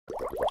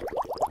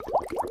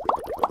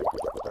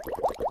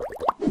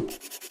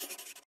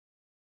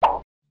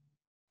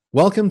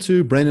Welcome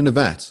to Brain in a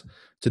Vat.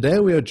 Today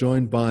we are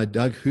joined by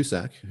Doug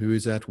Husak, who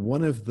is at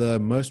one of the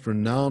most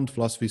renowned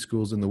philosophy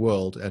schools in the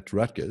world at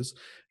Rutgers,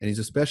 and he's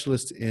a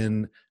specialist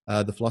in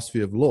the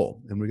philosophy of law.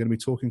 And we're going to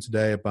be talking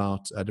today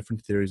about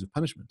different theories of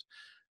punishment.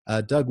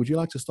 Doug, would you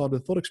like to start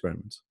with a thought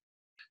experiment?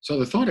 So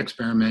the thought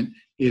experiment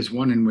is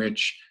one in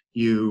which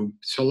you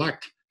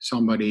select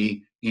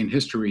somebody in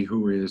history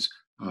who is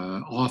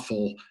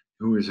awful,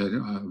 who is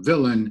a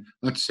villain,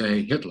 let's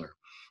say Hitler.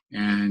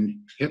 And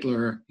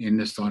Hitler, in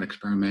this thought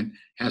experiment,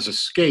 has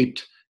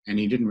escaped, and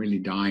he didn't really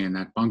die in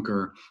that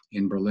bunker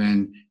in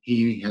Berlin.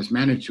 He has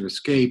managed to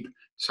escape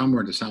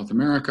somewhere to South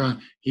America.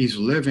 He's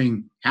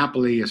living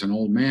happily as an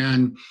old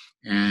man,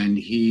 and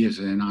he is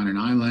on an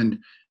island,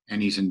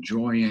 and he's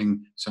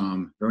enjoying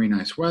some very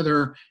nice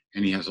weather,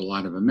 and he has a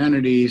lot of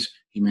amenities.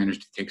 He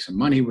managed to take some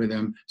money with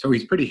him. So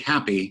he's pretty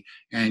happy,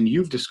 and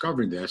you've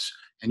discovered this,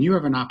 and you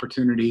have an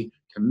opportunity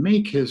to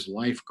make his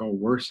life go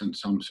worse in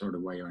some sort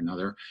of way or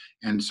another.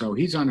 And so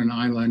he's on an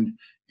island,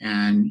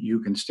 and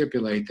you can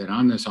stipulate that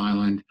on this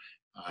island,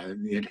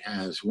 it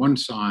has one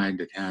side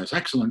that has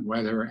excellent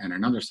weather and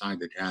another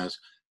side that has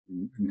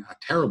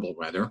terrible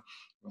weather,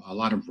 a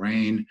lot of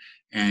rain,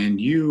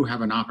 and you have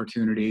an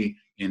opportunity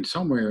in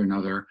some way or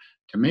another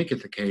to make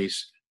it the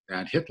case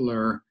that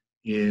Hitler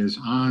is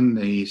on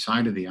the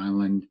side of the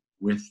island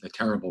with the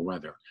terrible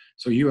weather.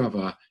 So you have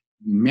a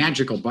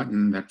magical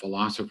button that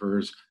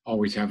philosophers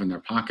always have in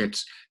their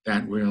pockets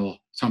that will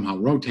somehow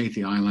rotate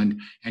the island,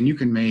 and you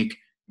can make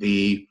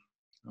the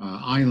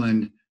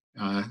island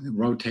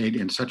rotate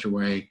in such a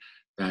way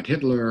that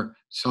Hitler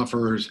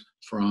suffers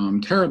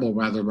from terrible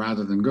weather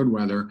rather than good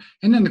weather.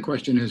 And then the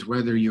question is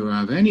whether you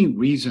have any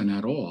reason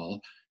at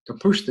all to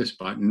push this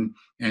button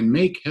and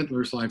make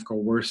Hitler's life go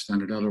worse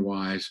than it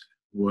otherwise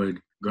would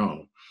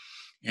go.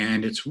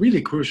 And it's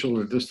really crucial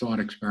with this thought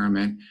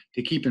experiment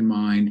to keep in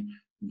mind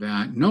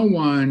that no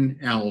one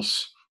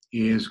else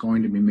is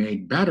going to be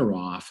made better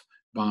off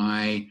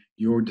by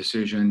your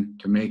decision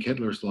to make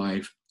Hitler's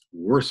life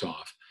worse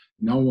off.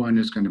 No one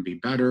is going to be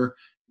better.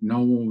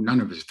 None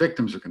of his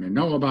victims are going to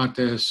know about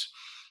this.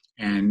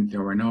 And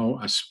there are no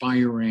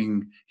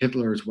aspiring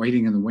Hitlers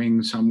waiting in the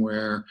wings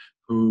somewhere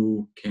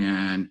who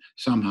can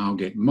somehow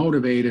get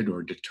motivated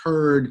or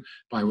deterred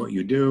by what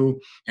you do.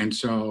 And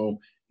so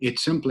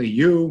it's simply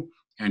you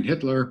and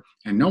Hitler,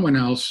 and no one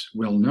else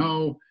will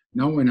know.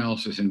 No one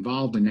else is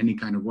involved in any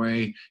kind of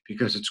way,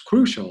 because it's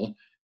crucial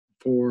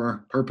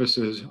for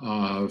purposes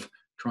of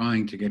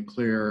trying to get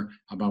clear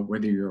about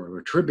whether you're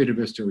a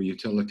retributivist or a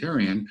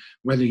utilitarian,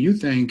 whether you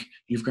think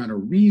you've got a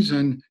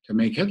reason to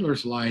make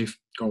Hitler's life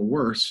go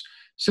worse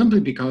simply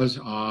because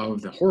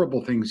of the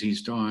horrible things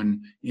he's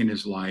done in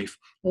his life,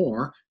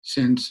 or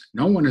since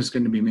no one is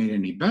going to be made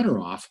any better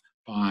off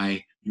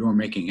by your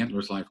making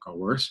Hitler's life go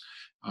worse,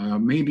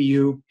 maybe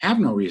you have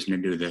no reason to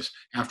do this.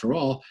 After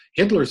all,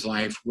 Hitler's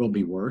life will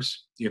be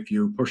worse if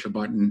you push a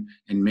button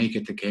and make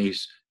it the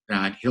case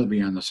that he'll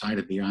be on the side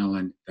of the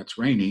island that's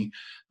rainy.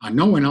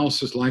 No one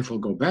else's life will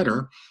go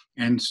better.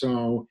 And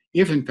so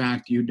if in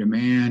fact you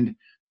demand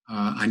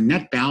a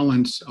net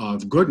balance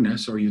of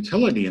goodness or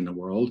utility in the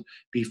world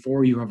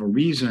before you have a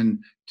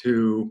reason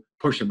to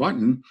push a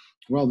button,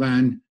 well,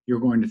 then you're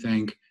going to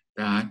think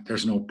that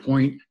there's no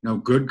point, no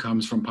good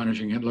comes from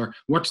punishing Hitler.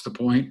 What's the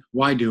point?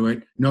 Why do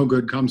it? No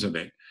good comes of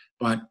it.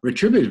 But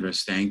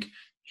retributivists think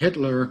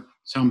Hitler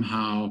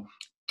somehow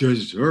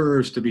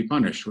deserves to be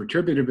punished.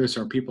 Retributivists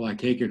are people, I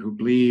take it, who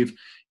believe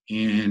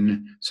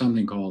in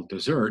something called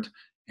desert,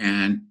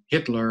 and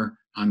Hitler,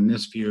 on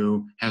this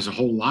view, has a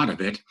whole lot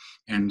of it.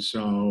 And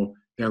so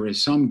there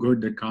is some good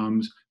that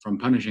comes from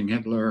punishing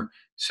Hitler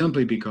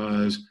simply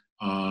because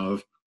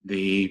of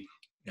the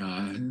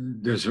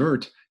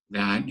desert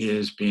that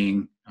is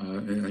being,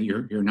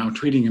 you're now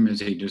treating him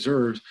as he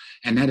deserves,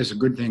 and that is a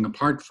good thing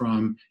apart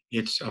from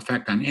its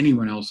effect on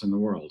anyone else in the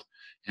world.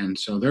 And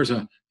so there's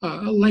a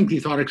lengthy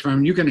thought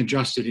experiment. You can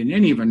adjust it in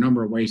any of a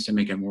number of ways to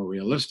make it more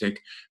realistic,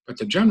 but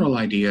the general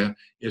idea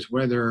is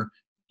whether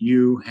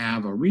you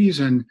have a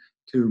reason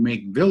to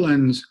make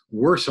villains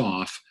worse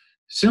off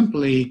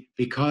simply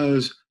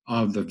because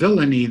of the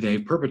villainy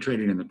they've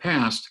perpetrated in the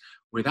past,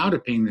 without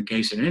it being the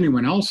case that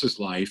anyone else's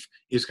life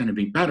is going to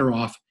be better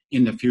off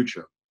in the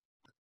future.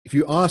 If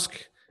you ask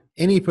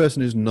any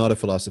person who's not a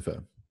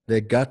philosopher,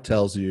 their gut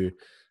tells you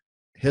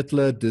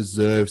Hitler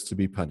deserves to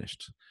be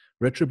punished.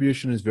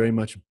 Retribution is very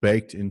much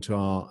baked into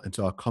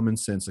our common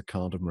sense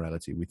account of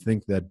morality. We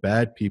think that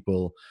bad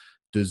people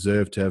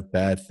deserve to have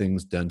bad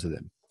things done to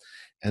them.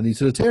 And the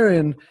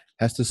utilitarian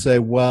has to say,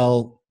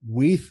 well,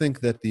 we think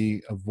that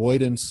the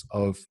avoidance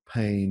of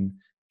pain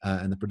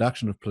and the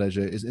production of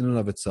pleasure is in and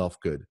of itself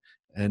good.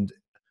 And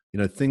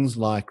things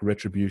like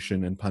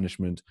retribution and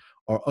punishment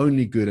are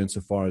only good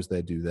insofar as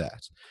they do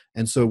that.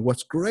 And so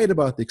what's great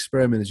about the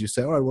experiment is you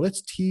say, all right, well,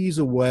 let's tease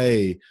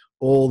away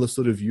all the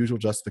sort of usual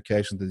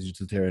justifications that the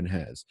utilitarian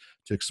has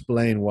to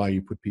explain why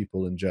you put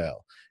people in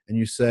jail. And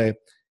you say,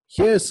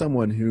 here's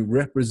someone who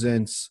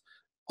represents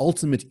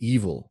ultimate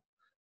evil.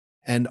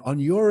 And on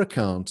your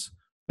account,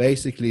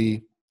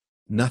 basically,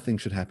 nothing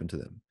should happen to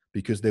them.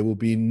 because there will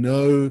be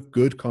no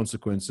good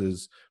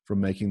consequences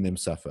from making them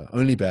suffer,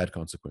 only bad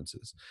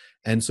consequences.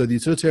 And so the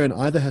utilitarian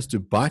either has to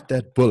bite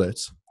that bullet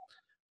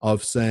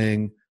of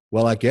saying,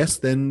 well, I guess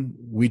then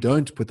we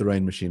don't put the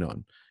rain machine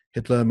on.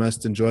 Hitler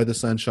must enjoy the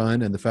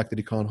sunshine and the fact that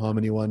he can't harm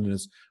anyone and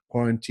is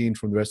quarantined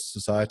from the rest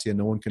of society and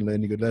no one can learn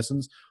any good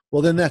lessons.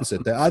 Well, then that's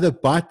it. They either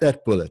bite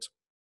that bullet.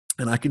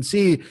 And I can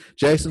see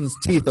Jason's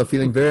teeth are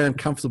feeling very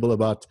uncomfortable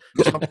about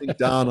chomping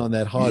down on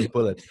that hard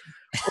bullet.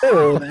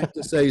 Or they have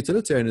to say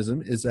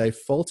utilitarianism is a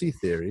faulty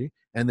theory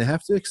and they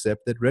have to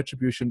accept that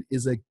retribution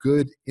is a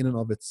good in and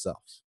of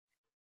itself.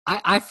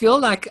 I feel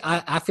like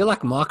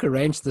Mark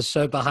arranged the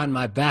show behind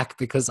my back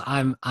because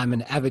I'm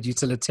an avid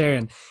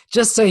utilitarian,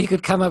 just so he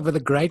could come up with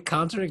a great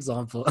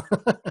counterexample.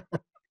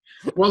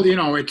 Well,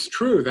 it's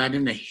true that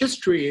in the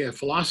history of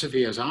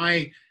philosophy, as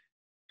I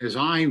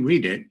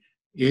read it,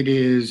 it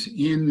is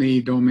in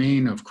the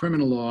domain of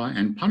criminal law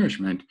and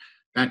punishment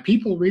that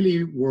people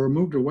really were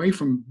moved away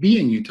from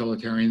being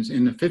utilitarians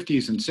in the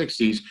 50s and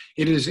 60s.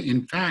 It is,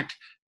 in fact,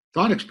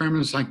 thought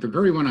experiments like the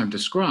very one I've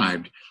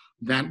described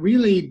that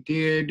really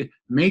did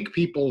make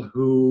people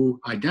who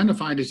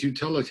identified as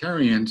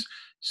utilitarians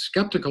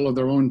skeptical of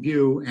their own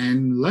view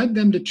and led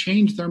them to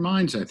change their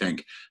minds, I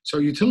think. So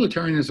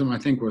utilitarianism, I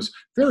think, was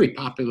very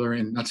popular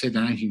in, let's say, the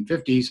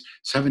 1950s,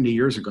 70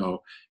 years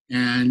ago.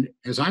 And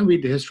as I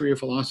read the history of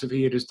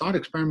philosophy, it is thought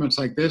experiments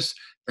like this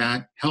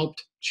that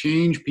helped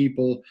change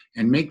people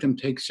and make them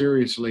take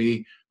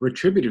seriously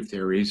retributive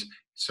theories.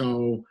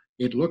 So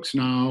it looks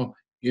now,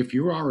 if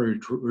you are a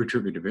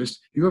retributivist,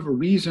 you have a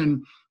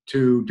reason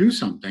to do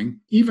something,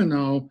 even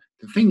though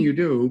the thing you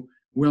do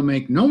will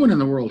make no one in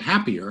the world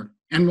happier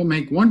and will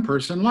make one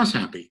person less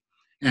happy.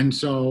 And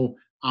so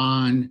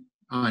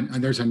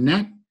there's a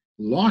net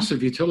loss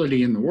of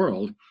utility in the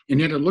world,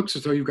 and yet it looks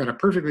as though you've got a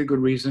perfectly good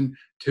reason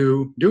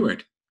to do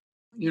it.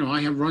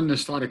 I have run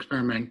this thought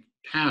experiment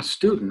past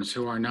students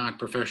who are not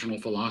professional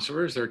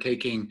philosophers. They're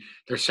taking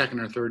their second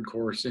or third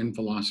course in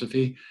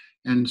philosophy.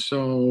 And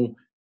so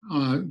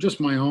just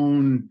my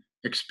own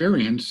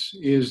experience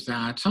is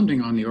that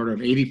something on the order of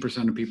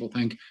 80% of people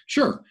think,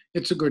 sure,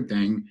 it's a good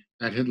thing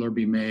that Hitler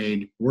be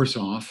made worse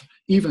off,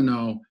 even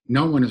though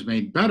no one is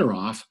made better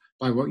off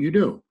by what you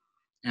do.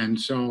 And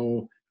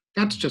so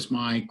that's just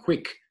my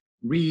quick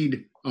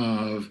read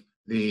of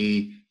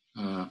the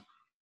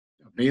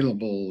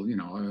available,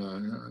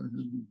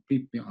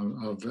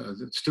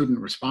 student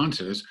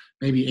responses.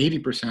 Maybe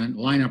 80%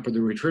 line up with the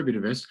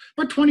retributivists,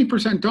 but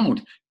 20%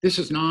 don't. This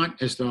is not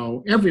as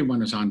though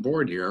everyone is on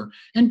board here,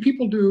 and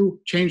people do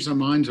change their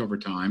minds over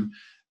time,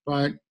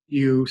 but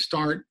you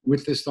start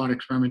with this thought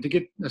experiment to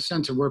get a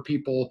sense of where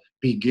people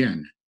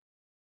begin.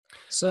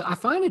 So I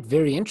find it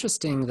very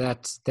interesting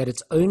that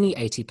it's only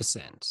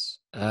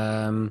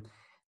 80%.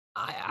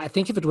 I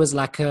think if it was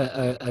like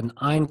an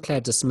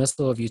ironclad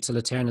dismissal of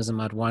utilitarianism,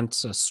 I'd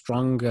want a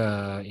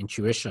stronger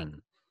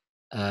intuition,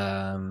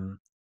 than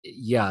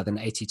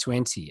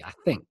 80-20, I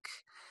think.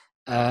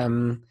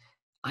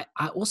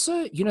 I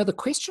also, the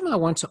question I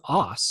want to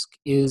ask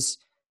is,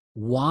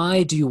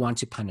 why do you want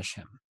to punish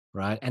him,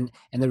 right? And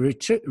the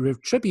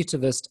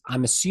retributivist,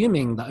 I'm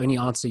assuming the only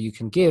answer you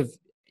can give,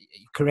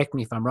 correct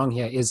me if I'm wrong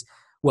here, is,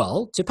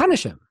 well, to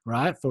punish him,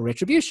 right, for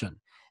retribution.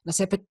 And I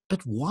say,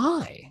 but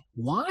why?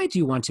 Why do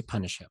you want to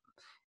punish him?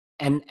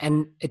 And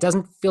it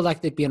doesn't feel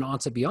like there'd be an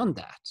answer beyond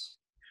that.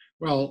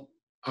 Well,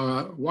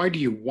 why do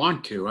you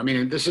want to? I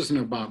mean, this isn't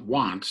about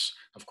wants,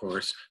 of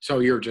course. So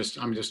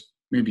I'm just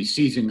maybe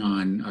seizing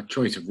on a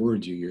choice of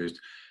words you used.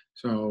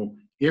 So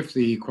if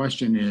the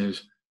question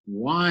is,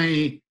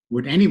 why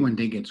would anyone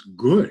think it's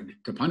good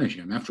to punish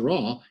him? After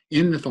all,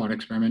 in the thought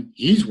experiment,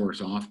 he's worse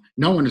off.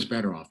 No one is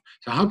better off.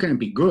 So how can it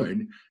be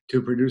good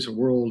to produce a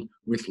world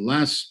with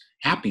less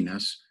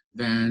happiness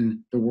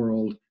than the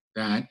world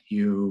that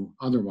you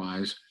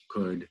otherwise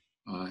could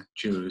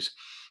choose?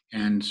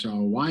 And so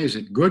why is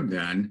it good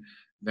then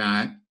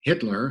that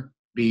Hitler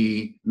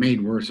be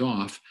made worse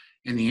off?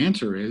 And the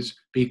answer is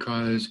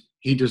because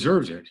he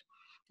deserves it.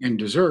 And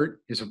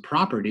desert is a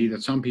property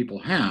that some people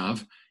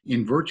have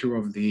in virtue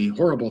of the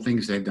horrible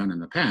things they've done in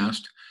the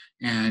past.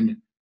 And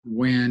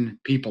when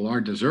people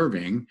are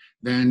deserving,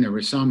 then there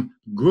is some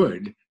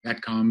good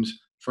that comes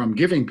from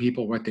giving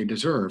people what they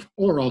deserve.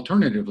 Or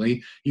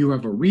alternatively, you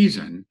have a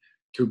reason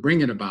to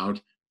bring it about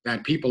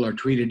that people are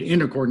treated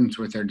in accordance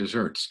with their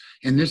deserts.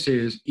 And this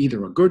is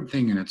either a good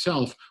thing in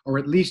itself, or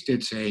at least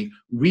it's a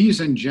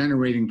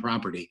reason-generating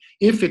property.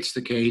 If it's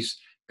the case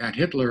that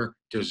Hitler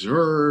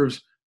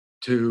deserves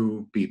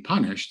to be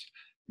punished,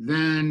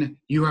 then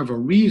you have a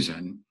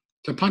reason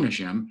to punish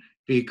him,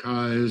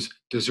 because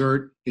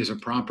desert is a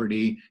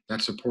property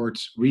that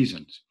supports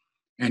reasons.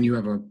 And you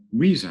have a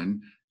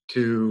reason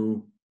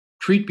to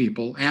treat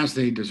people as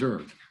they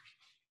deserve.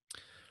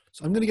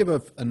 So I'm going to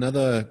give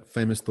another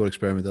famous thought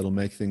experiment that'll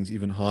make things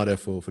even harder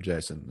for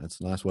Jason.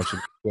 It's nice watching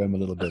him squirm a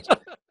little bit.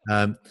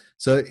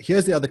 So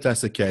here's the other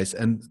classic case.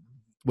 And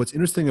what's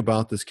interesting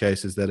about this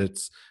case is that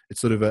it's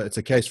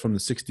a case from the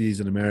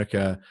 60s in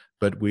America,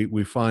 but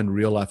we find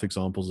real life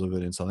examples of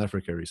it in South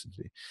Africa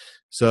recently.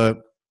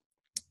 So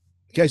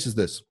the case is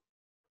this.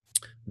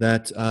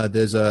 that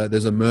there's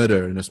a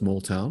murder in a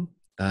small town.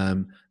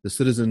 The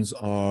citizens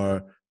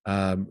are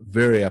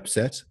very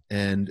upset,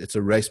 and it's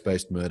a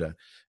race-based murder.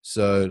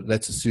 So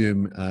let's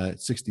assume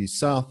 60s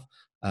South,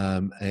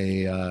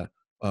 a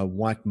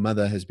white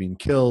mother has been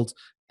killed,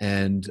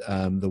 and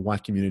the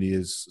white community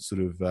is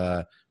sort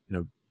of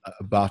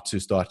about to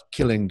start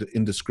killing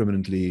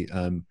indiscriminately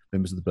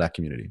members of the black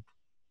community.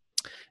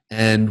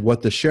 And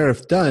what the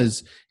sheriff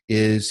does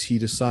is he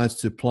decides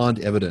to plant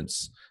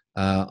evidence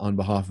on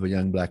behalf of a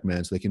young black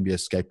man so they can be a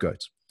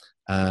scapegoat.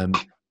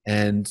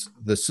 And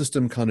the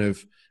system kind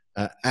of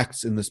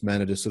acts in this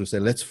manner to sort of say,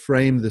 let's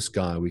frame this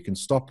guy. We can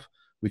stop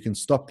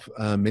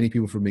many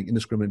people from being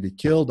indiscriminately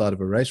killed out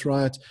of a race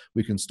riot.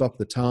 We can stop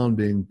the town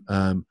being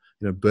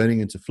burning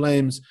into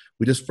flames.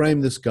 We just frame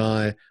this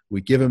guy.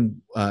 We give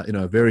him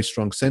a very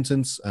strong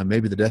sentence,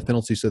 maybe the death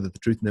penalty, so that the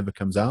truth never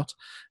comes out,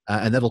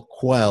 and that'll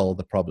quell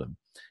the problem.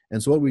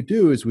 And so what we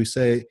do is we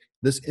say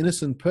this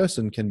innocent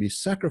person can be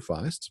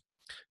sacrificed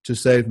to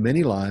save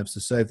many lives, to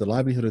save the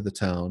livelihood of the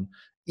town,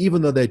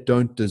 even though they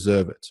don't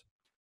deserve it.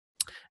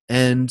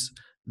 And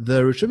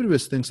the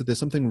retributivist thinks that there's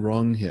something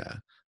wrong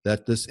here,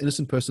 that this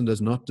innocent person does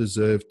not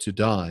deserve to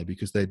die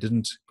because they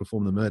didn't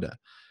perform the murder.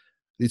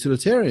 The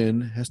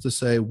utilitarian has to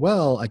say,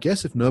 well, I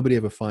guess if nobody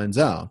ever finds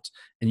out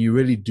and you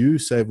really do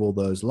save all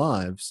those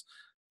lives,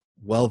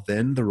 well,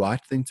 then the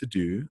right thing to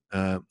do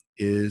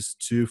is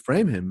to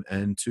frame him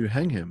and to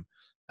hang him,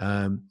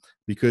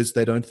 because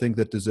they don't think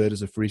that desert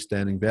is a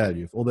freestanding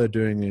value. If all they're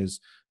doing is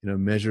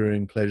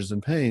measuring pleasures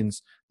and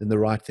pains, then the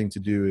right thing to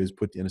do is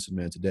put the innocent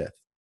man to death.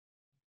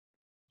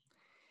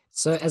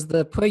 So as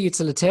the poor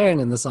utilitarian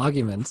in this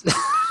argument,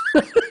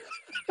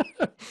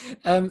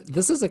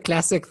 this is a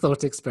classic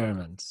thought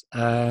experiment.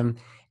 And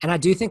I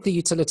do think the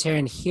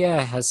utilitarian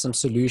here has some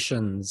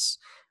solutions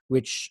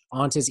which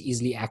aren't as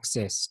easily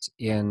accessed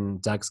in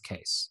Doug's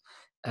case.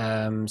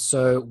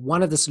 So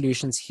one of the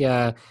solutions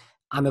here,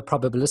 I'm a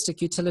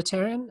probabilistic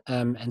utilitarian.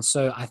 And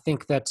so I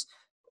think that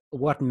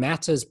what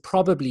matters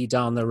probably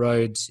down the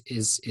road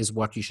is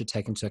what you should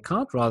take into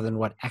account rather than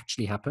what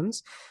actually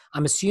happens.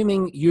 I'm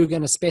assuming you're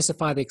going to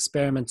specify the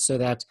experiment so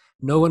that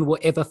no one will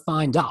ever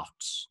find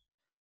out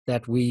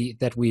that we've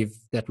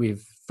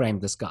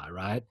framed this guy,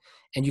 right?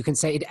 And you can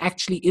say it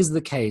actually is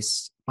the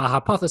case by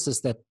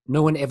hypothesis that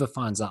no one ever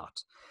finds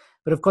out.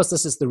 But of course,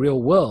 this is the real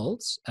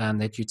world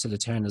that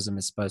utilitarianism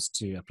is supposed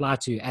to apply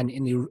to. And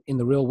in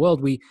the real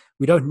world, we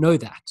don't know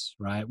that,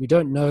 right? We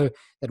don't know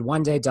that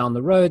one day down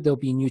the road, there'll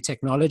be new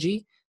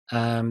technology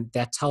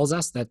that tells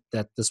us that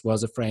this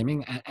was a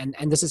framing.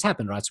 And this has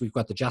happened, right? So we've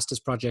got the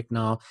Justice Project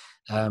now,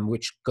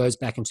 which goes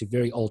back into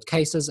very old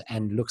cases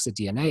and looks at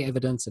DNA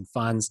evidence and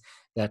finds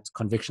that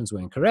convictions were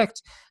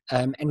incorrect.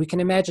 And we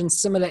can imagine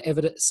similar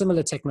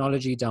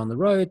technology down the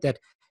road that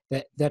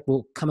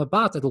will come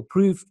about, that will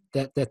prove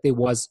that there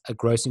was a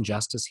gross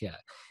injustice here.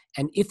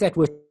 And if that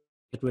were,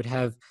 it would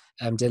have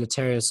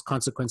deleterious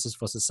consequences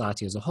for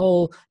society as a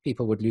whole.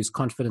 People would lose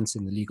confidence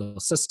in the legal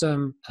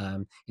system,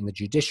 in the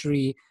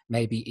judiciary,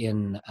 maybe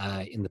in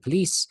the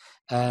police.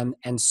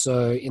 And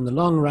so in the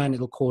long run,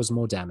 it'll cause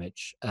more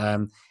damage.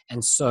 And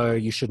so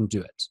you shouldn't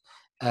do it.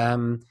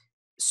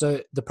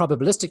 So the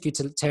probabilistic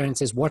utilitarian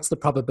says, what's the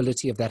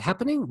probability of that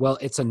happening? Well,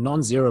 it's a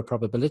non-zero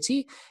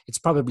probability. It's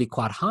probably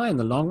quite high in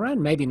the long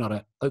run, maybe not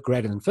a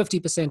greater than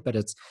 50%,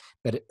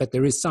 but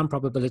there is some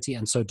probability,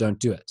 and so don't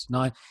do it.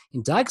 Now,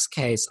 in Doug's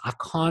case, I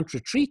can't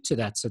retreat to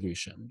that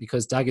solution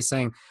because Doug is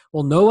saying,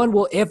 well, no one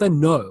will ever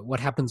know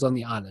what happens on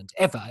the island,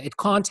 ever. It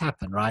can't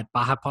happen, right,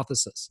 by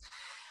hypothesis.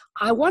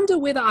 I wonder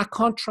whether I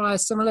can't try a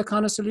similar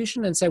kind of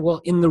solution and say, well,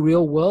 in the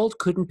real world,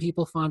 couldn't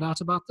people find out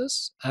about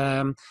this?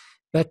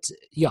 But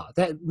yeah,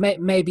 that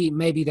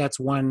maybe that's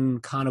one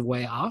kind of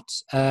way out.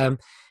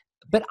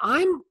 But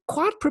I'm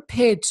quite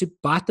prepared to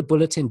bite the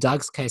bullet in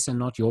Doug's case and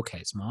not your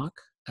case, Mark.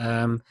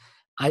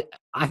 I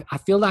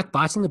feel like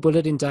biting the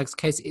bullet in Doug's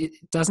case, it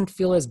doesn't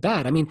feel as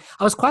bad. I mean,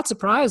 I was quite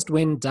surprised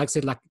when Doug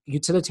said, like,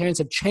 utilitarians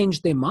have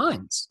changed their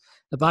minds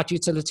about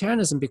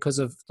utilitarianism because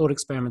of thought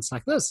experiments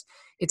like this.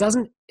 It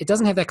doesn't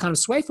have that kind of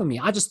sway for me.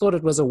 I just thought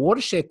it was a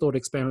watershed thought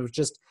experiment, which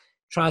just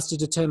tries to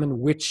determine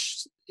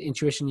which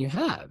intuition you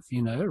have,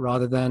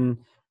 rather than,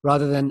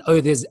 oh,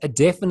 there's a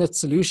definite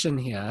solution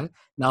here,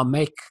 now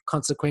make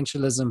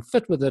consequentialism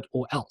fit with it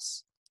or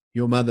else.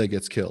 Your mother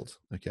gets killed,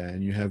 okay,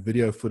 and you have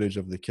video footage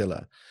of the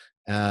killer,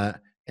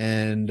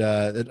 and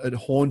it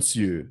haunts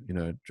you,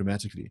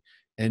 dramatically,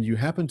 and you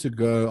happen to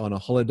go on a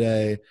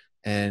holiday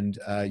and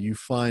you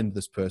find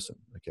this person,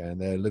 okay, and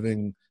they're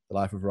living the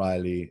life of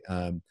Riley,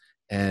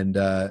 and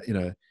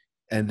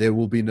there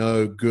will be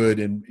no good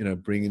in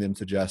bringing them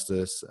to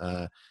justice,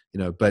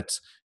 but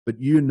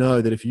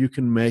that if you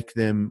can make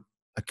them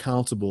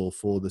accountable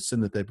for the sin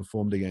that they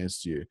performed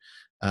against you,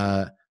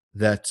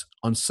 that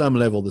on some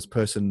level this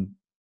person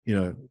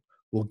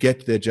will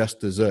get their just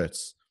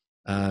desserts.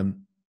 I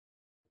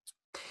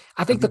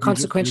think the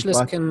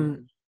consequentialist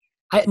can.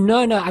 The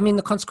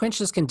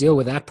consequentialist can deal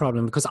with that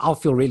problem because I'll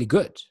feel really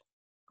good,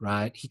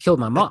 right? He killed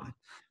my mom.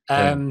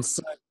 You'd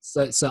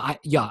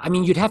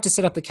have to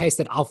set up the case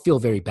that I'll feel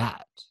very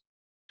bad.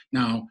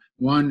 Now,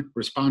 one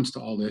response to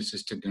all this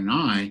is to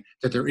deny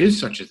that there is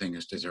such a thing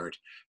as desert.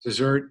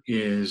 Desert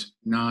is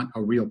not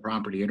a real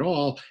property at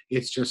all.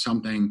 It's just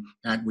something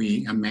that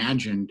we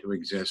imagine to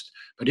exist.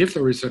 But if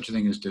there is such a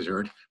thing as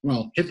desert,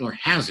 well, Hitler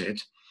has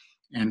it.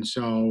 And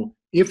so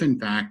if in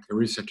fact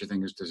there is such a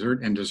thing as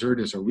desert, and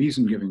desert is a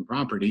reason-giving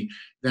property,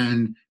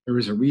 then there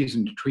is a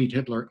reason to treat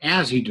Hitler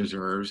as he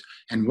deserves,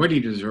 and what he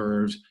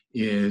deserves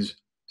is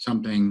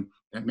something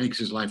that makes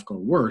his life go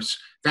worse.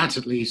 That's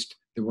at least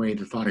the way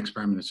the thought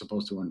experiment is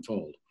supposed to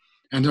unfold.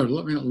 And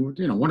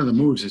one of the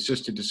moves is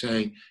just to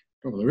say,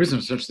 oh, there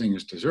isn't such thing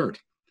as desert.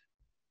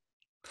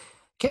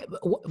 Okay,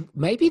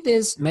 maybe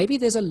there's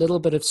a little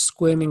bit of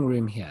squirming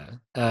room here.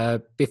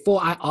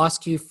 Before I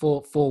ask you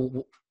for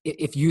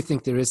if you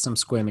think there is some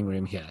squirming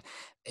room here,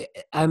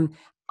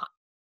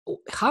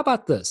 how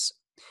about this?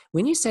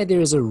 When you say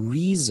there is a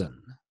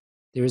reason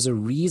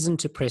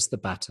to press the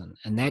button,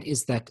 and that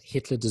is that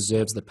Hitler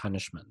deserves the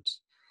punishment.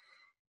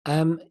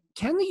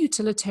 Can the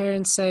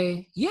utilitarian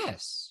say,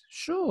 yes,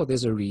 sure,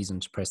 there's a reason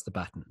to press the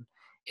button.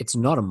 It's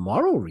not a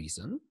moral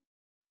reason.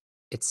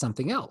 It's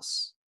something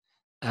else.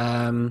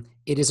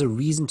 It is a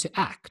reason to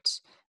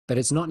act, but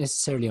it's not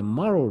necessarily a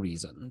moral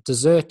reason.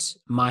 Desert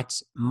might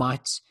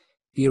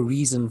be a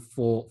reason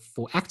for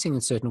acting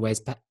in certain ways,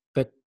 but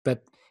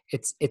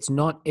it's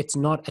not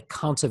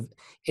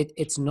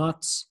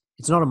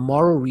a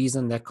moral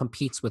reason that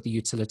competes with the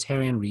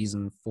utilitarian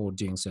reason for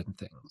doing certain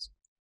things.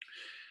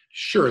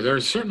 Sure,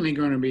 there's certainly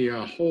going to be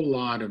a whole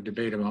lot of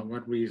debate about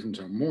what reasons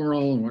are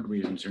moral and what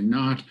reasons are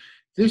not.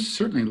 This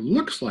certainly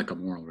looks like a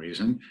moral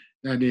reason.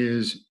 That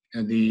is,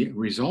 the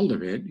result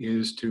of it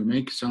is to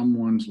make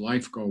someone's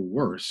life go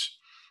worse.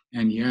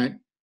 And yet,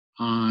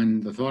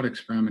 on the thought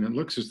experiment, it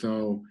looks as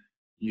though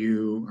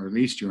you, or at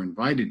least you're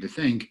invited to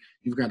think,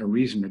 you've got a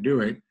reason to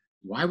do it.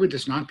 Why would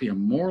this not be a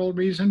moral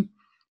reason?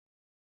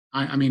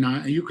 I mean,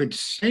 you could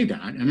say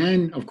that, and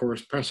then, of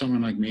course, press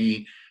someone like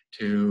me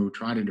to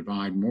try to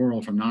divide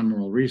moral from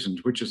non-moral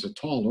reasons, which is a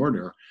tall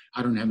order.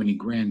 I don't have any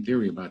grand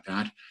theory about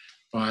that,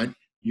 but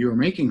you're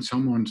making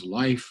someone's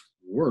life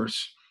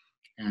worse.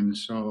 And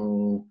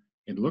so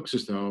it looks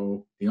as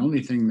though the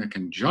only thing that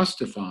can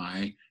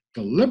justify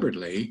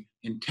deliberately,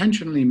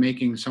 intentionally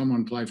making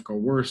someone's life go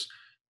worse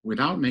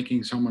without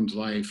making someone's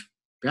life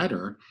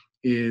better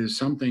is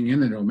something in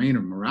the domain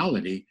of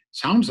morality.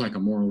 Sounds like a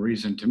moral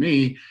reason to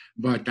me,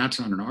 but that's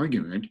not an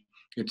argument.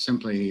 It's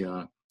simply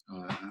a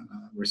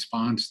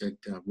response that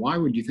why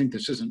would you think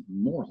this isn't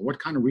moral? What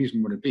kind of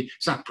reason would it be?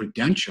 It's not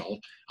prudential.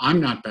 I'm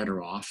not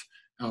better off.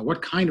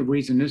 What kind of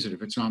reason is it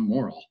if it's not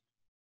moral?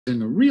 In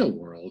the real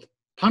world,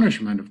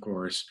 punishment, of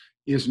course,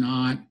 is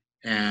not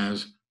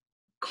as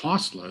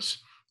costless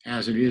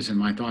as it is in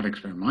my thought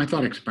experiment. My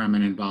thought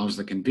experiment involves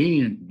the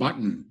convenient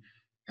button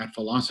that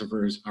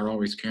philosophers are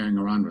always carrying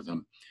around with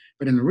them.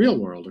 But in the real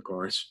world, of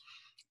course,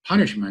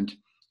 punishment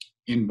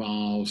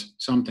involves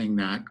something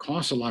that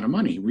costs a lot of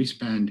money. We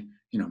spend,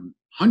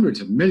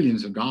 hundreds of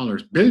millions of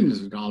dollars,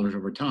 billions of dollars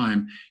over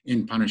time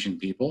in punishing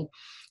people.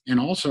 And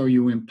also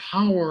you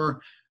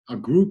empower a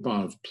group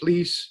of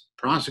police,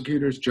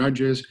 prosecutors,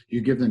 judges,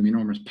 you give them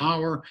enormous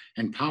power,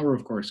 and power,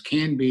 of course,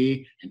 can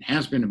be and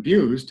has been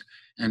abused.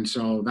 And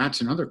so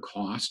that's another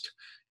cost.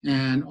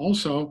 And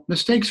also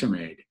mistakes are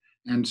made.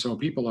 And so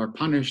people are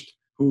punished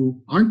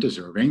who aren't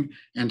deserving.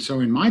 And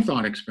so in my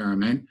thought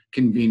experiment,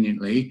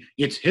 conveniently,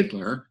 it's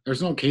Hitler.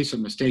 There's no case of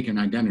mistaken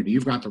identity.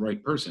 You've got the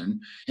right person,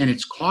 and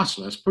it's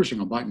costless. Pushing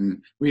a button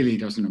really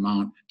doesn't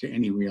amount to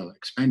any real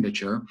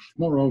expenditure.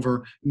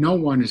 Moreover, no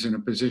one is in a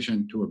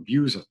position to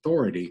abuse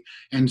authority.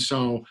 And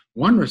so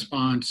one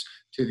response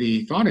to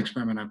the thought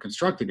experiment I've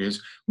constructed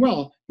is,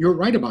 well, you're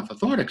right about the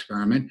thought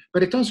experiment,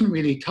 but it doesn't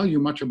really tell you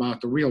much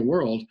about the real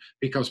world,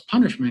 because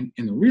punishment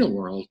in the real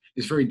world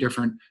is very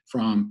different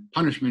from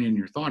punishment in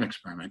your thought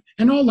experiment.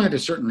 And all that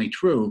is certainly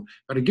true.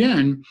 But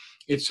again,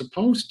 it's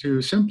supposed to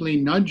simply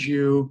nudge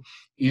you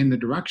in the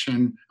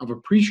direction of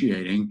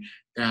appreciating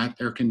that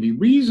there can be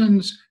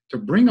reasons to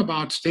bring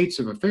about states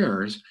of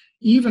affairs,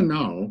 even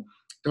though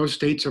those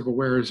states of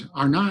affairs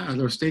are not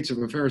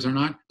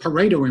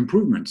Pareto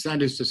improvements.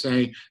 That is to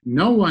say,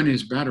 no one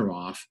is better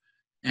off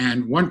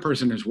and one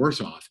person is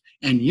worse off.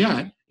 And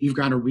yet you've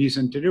got a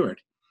reason to do it.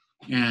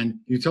 And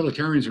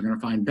utilitarians are going to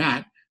find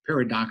that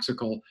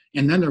paradoxical.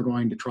 And then they're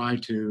going to try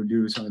to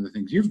do some of the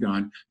things you've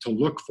done to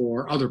look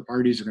for other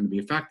parties are going to be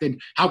affected.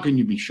 How can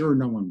you be sure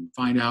no one will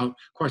find out?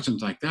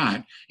 Questions like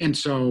that. And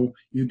so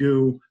you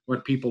do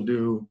what people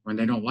do when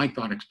they don't like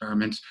thought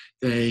experiments.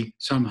 They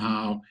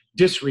somehow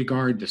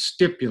disregard the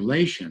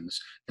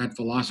stipulations that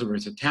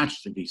philosophers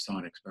attach to these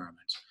thought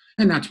experiments.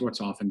 And that's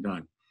what's often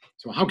done.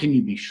 So how can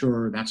you be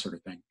sure? That sort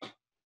of thing.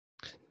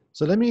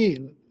 So let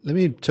me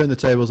turn the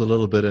tables a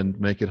little bit and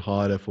make it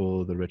harder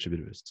for the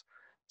retributivists.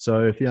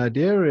 So if the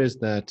idea is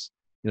that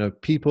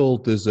people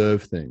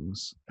deserve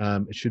things,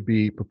 it should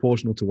be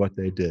proportional to what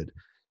they did.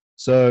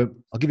 So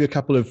I'll give you a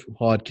couple of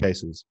hard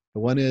cases. The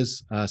one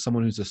is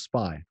someone who's a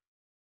spy.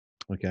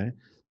 Okay,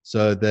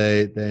 so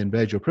they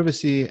invade your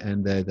privacy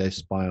and they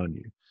spy on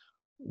you.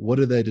 What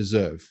do they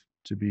deserve?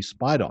 To be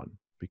spied on,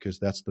 because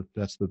that's the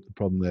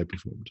problem they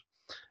performed.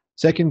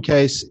 Second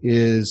case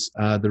is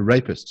the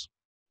rapist.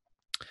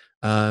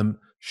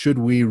 Should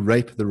we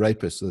rape the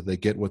rapist so that they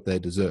get what they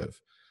deserve?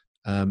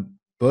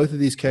 Both of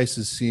these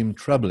cases seem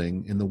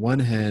troubling. In the one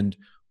hand,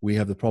 we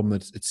have the problem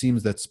that it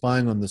seems that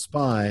spying on the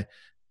spy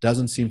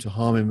doesn't seem to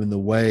harm him in the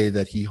way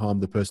that he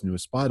harmed the person who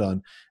was spied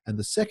on. And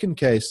the second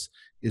case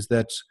is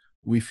that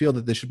we feel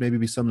that there should maybe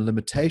be some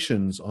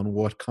limitations on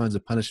what kinds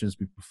of punishments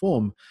we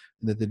perform,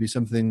 and that there'd be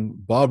something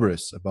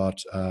barbarous about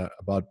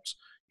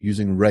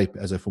using rape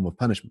as a form of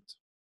punishment.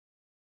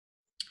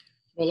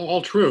 Well,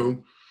 all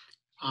true.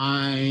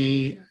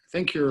 I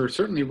think you're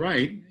certainly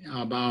right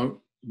about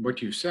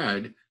what you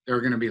said. There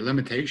are going to be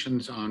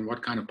limitations on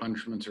what kind of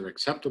punishments are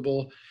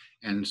acceptable.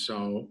 And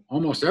so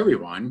almost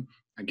everyone,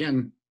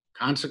 again,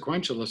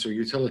 consequentialists or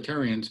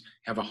utilitarians,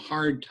 have a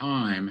hard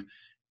time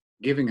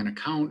giving an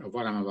account of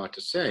what I'm about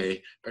to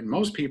say, but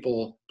most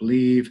people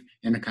believe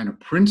in a kind of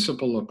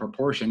principle of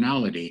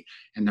proportionality,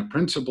 and the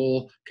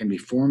principle can be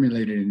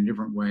formulated in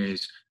different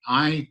ways.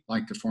 I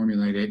like to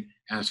formulate it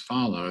as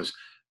follows: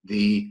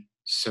 the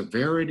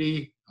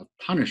severity of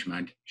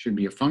punishment should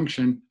be a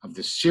function of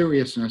the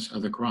seriousness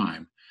of the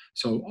crime.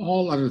 So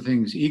all other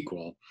things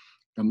equal,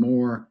 the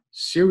more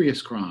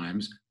serious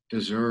crimes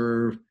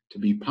deserve to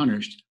be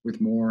punished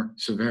with more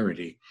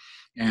severity.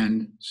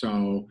 And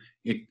so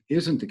it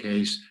isn't the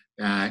case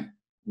that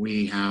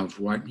we have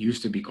what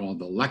used to be called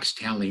the lex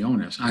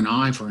talionis, an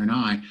eye for an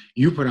eye.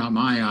 You put out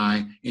my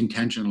eye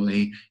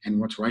intentionally, and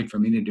what's right for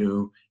me to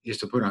do is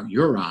to put out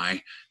your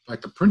eye.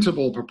 But the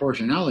principle of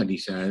proportionality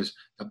says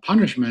the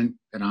punishment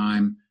that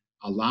I'm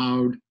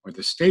allowed, or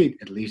the state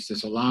at least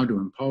is allowed to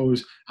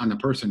impose on the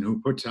person who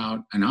puts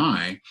out an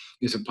eye,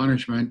 is a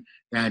punishment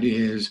that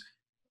is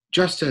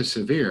just as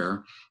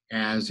severe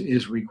as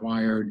is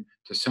required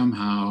to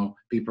somehow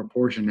be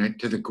proportionate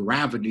to the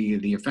gravity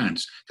of the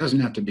offense. It doesn't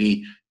have to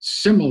be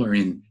similar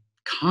in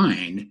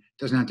kind, it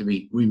doesn't have to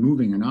be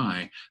removing an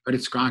eye, but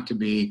it's got to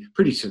be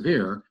pretty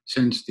severe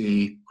since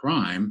the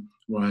crime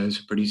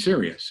was pretty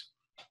serious.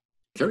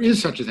 If there is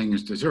such a thing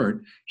as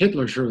desert,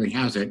 Hitler surely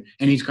has it,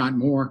 and he's got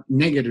more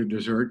negative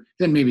desert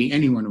than maybe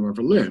anyone who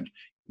ever lived.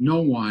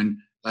 No one,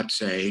 let's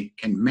say,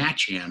 can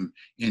match him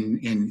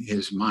in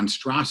his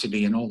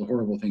monstrosity and all the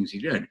horrible things he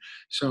did.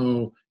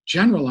 So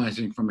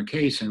generalizing from a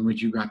case in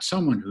which you've got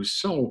someone who's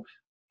so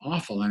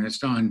awful and has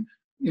done,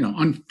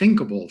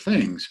 unthinkable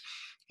things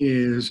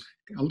is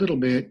a little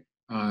bit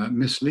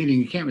misleading.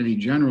 You can't really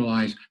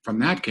generalize from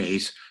that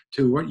case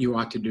to what you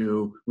ought to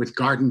do with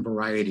garden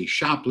variety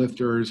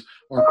shoplifters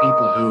or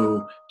people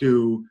who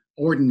do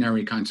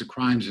ordinary kinds of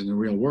crimes in the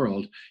real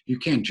world. You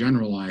can't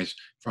generalize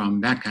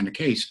from that kind of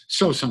case,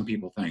 so some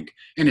people think.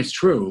 And it's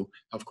true,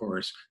 of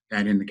course,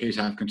 that in the case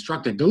I've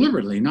constructed,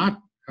 deliberately, not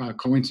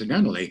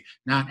coincidentally,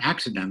 not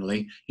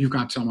accidentally, you've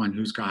got someone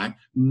who's got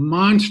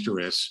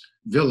monstrous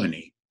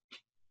villainy.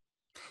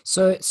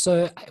 So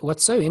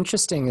what's so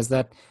interesting is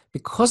that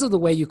because of the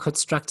way you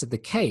constructed the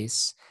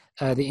case,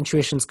 the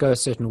intuitions go a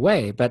certain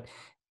way. But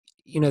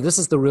this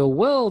is the real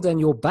world, and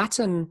your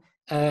button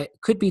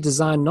could be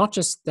designed not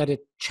just that it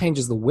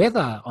changes the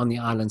weather on the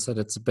island so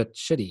that it's a bit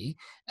shitty.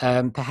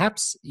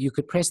 Perhaps you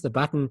could press the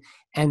button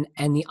and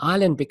the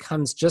island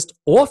becomes just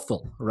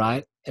awful,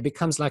 right? It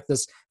becomes like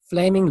this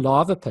flaming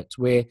lava pit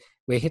where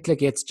Hitler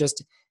gets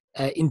just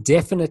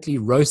indefinitely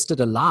roasted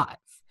alive.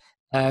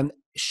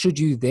 Should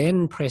you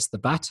then press the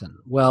button?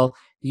 Well,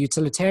 the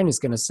utilitarian is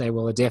going to say,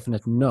 well, a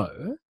definite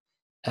no,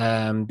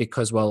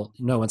 because, well,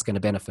 no one's going to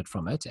benefit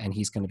from it, and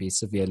he's going to be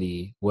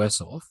severely worse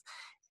off.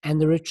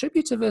 And the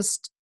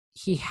retributivist,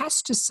 he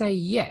has to say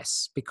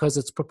yes, because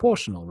it's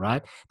proportional,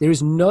 right? There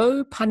is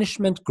no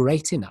punishment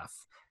great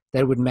enough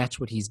that would match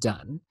what he's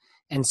done.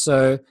 And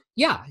so,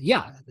 yeah,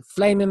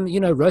 flame him,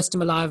 roast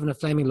him alive in a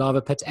flaming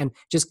lava pit, and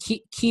just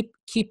keep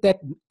that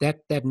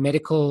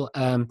medical,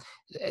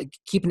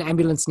 keep an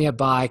ambulance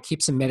nearby,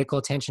 keep some medical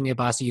attention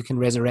nearby, so you can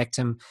resurrect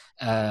him,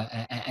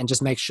 and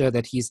just make sure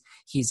that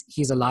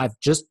he's alive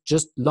just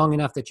long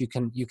enough that you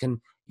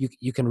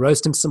can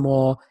roast him some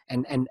more,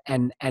 and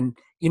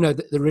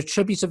the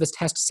retributivist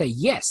has to say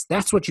yes,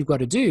 that's what you've got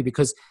to do,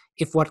 because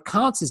if what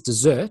counts is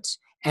desert,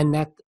 and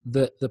that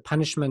the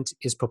punishment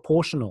is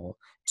proportional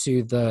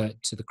to the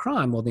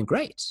crime, well then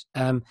great.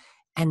 And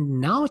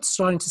now it's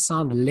starting to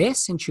sound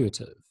less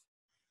intuitive.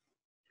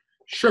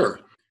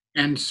 Sure.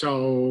 And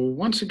so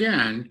once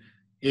again,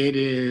 it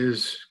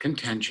is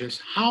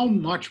contentious how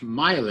much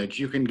mileage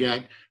you can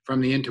get from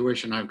the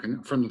intuition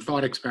from the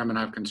thought experiment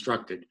I've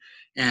constructed.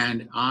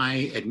 And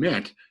I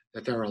admit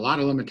that there are a lot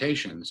of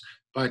limitations,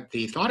 but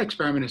the thought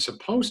experiment is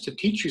supposed to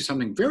teach you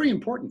something very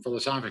important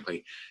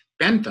philosophically.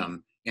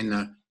 Bentham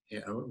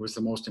was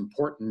the most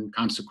important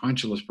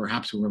consequentialist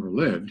perhaps who ever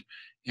lived,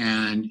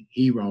 and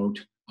he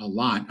wrote a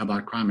lot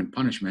about crime and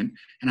punishment.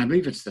 And I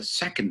believe it's the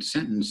second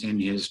sentence in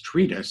his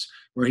treatise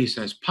where he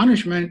says,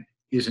 punishment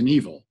is an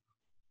evil.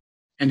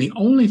 And the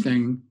only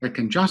thing that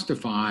can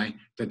justify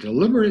the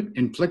deliberate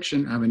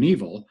infliction of an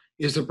evil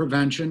is the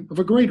prevention of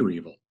a greater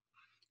evil.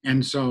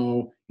 And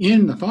so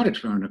in the thought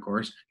experiment, of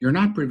course, you're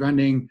not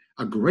preventing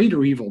a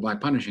greater evil by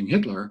punishing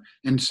Hitler.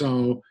 And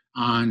so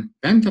on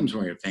Bentham's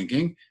way of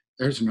thinking,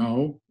 there's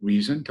no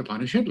reason to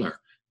punish Hitler.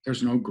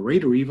 There's no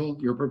greater evil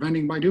you're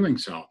preventing by doing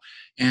so.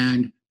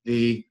 And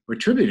the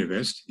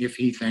retributivist, if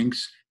he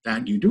thinks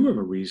that you do have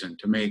a reason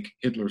to make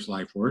Hitler's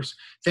life worse,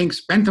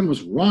 thinks Bentham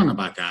was wrong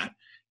about that.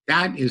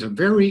 That is a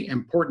very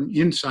important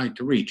insight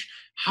to reach.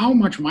 How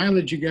much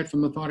mileage you get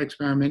from the thought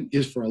experiment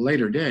is for a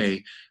later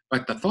day,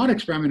 but the thought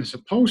experiment is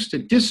supposed to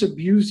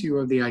disabuse you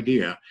of the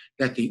idea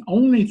that the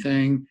only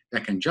thing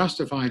that can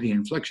justify the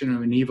infliction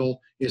of an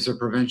evil is the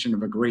prevention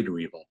of a greater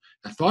evil.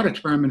 The thought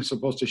experiment is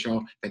supposed to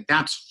show that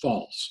that's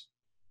false.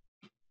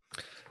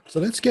 So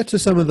let's get to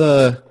some of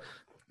the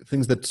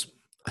things that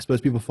I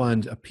suppose people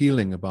find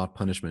appealing about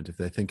punishment if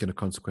they think in a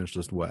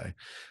consequentialist way.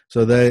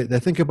 So they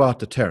think about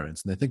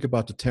deterrence, and they think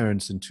about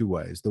deterrence in two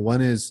ways. The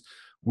one is,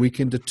 we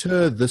can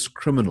deter this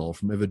criminal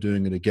from ever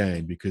doing it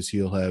again because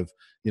he'll have,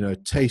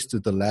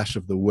 tasted the lash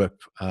of the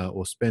whip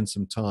or spent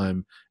some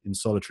time in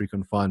solitary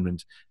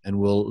confinement and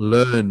will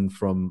learn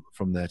from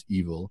that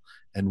evil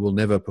and will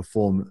never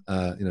perform,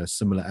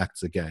 similar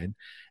acts again.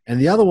 And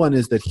the other one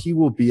is that he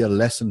will be a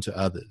lesson to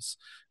others.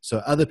 So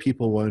other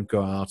people won't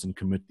go out and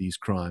commit these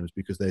crimes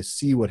because they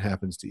see what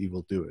happens to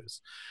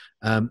evildoers.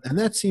 And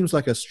that seems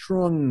like a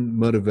strong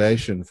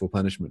motivation for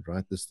punishment,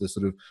 right? This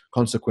sort of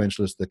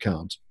consequentialist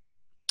account.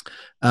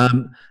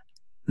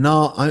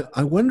 Now,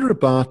 I wonder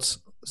about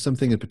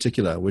something in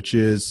particular, which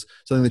is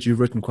something that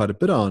you've written quite a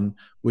bit on,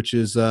 which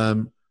is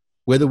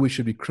whether we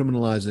should be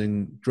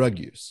criminalizing drug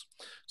use.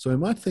 So I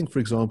might think, for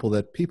example,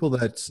 that people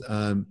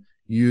that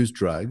use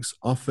drugs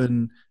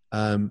often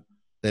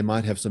they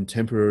might have some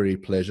temporary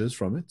pleasures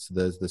from it. So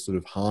there's this sort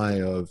of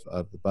high of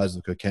the buzz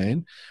of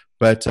cocaine,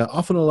 but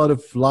often a lot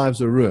of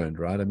lives are ruined,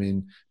 right? I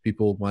mean,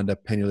 people wind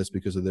up penniless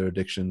because of their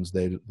addictions.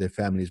 Their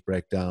families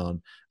break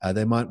down.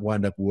 They might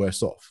wind up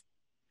worse off.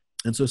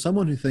 And so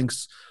someone who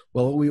thinks,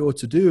 well, what we ought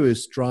to do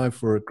is strive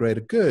for a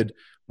greater good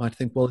might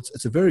think, well,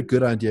 it's a very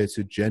good idea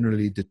to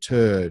generally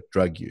deter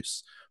drug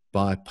use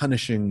by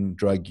punishing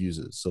drug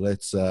users. So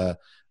let's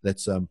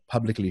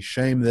publicly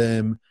shame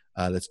them.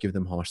 Let's give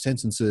them harsh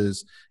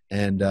sentences,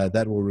 and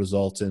that will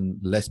result in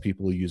less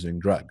people using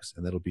drugs,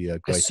 and that'll be a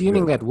great.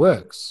 Assuming that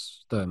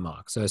works, though,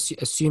 Mark. So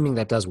assuming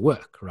that does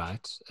work,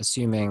 right?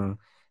 Assuming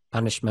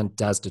punishment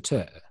does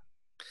deter.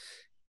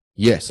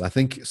 Yes, I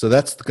think so.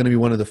 That's going to be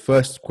one of the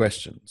first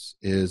questions: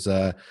 is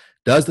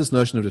does this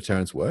notion of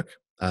deterrence work?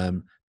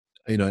 In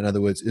other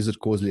words, is it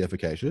causally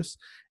efficacious?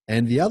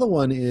 And the other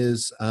one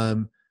is,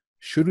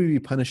 should we be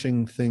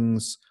punishing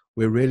things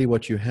where really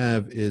what you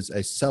have is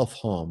a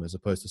self-harm as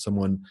opposed to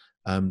someone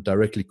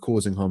directly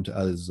causing harm to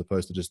others, as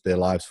opposed to just their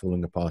lives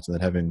falling apart and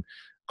then having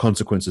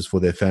consequences for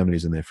their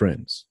families and their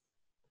friends?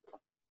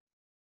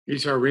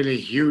 These are really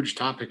huge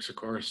topics, of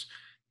course,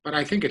 but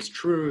I think it's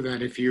true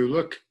that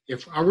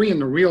are we in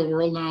the real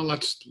world now?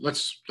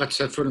 Let's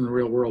set foot in the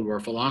real world where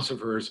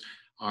philosophers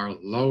are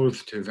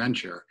loath to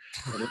venture.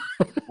 But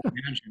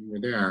imagine we're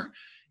there,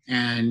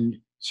 and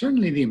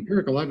certainly the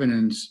empirical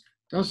evidence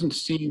doesn't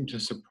seem to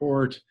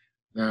support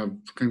the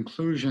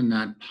conclusion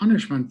that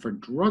punishment for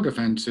drug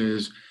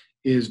offenses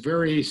is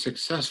very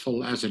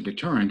successful as a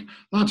deterrent.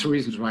 Lots of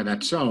reasons why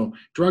that's so.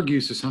 Drug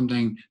use is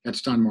something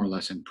that's done more or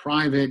less in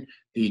private.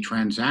 The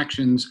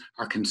transactions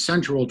are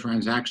consensual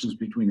transactions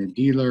between the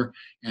dealer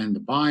and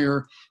the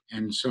buyer.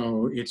 And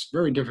so it's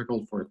very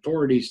difficult for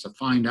authorities to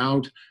find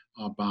out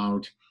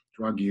about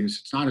drug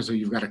use. It's not as though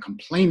you've got a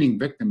complaining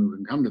victim who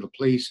can come to the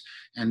police.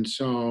 And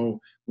so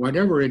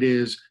whatever it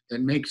is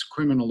that makes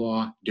criminal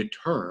law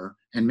deter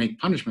and make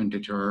punishment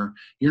deter,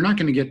 you're not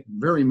going to get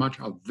very much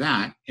of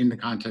that in the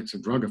context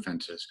of drug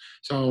offenses.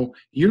 So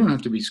you don't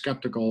have to be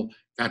skeptical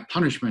that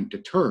punishment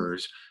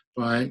deters,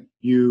 but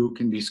you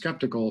can be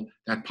skeptical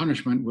that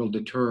punishment will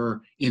deter,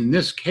 in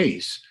this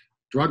case,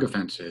 drug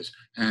offenses.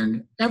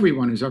 And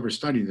everyone who's ever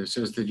studied this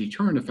says the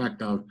deterrent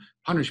effect of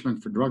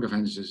punishment for drug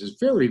offenses is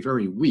very,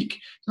 very weak.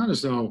 It's not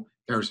as though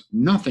there's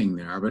nothing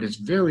there, but it's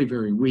very,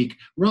 very weak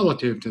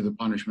relative to the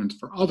punishments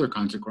for other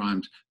kinds of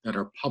crimes that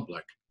are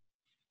public.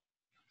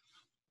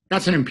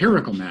 That's an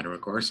empirical matter,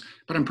 of course,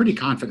 but I'm pretty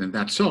confident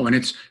that's so. And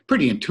it's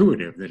pretty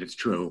intuitive that it's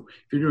true.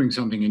 If you're doing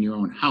something in your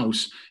own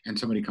house and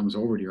somebody comes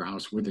over to your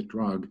house with a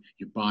drug,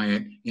 you buy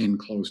it in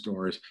closed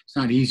doors. It's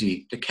not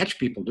easy to catch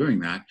people doing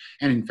that.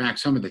 And in fact,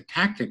 some of the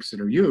tactics that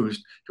are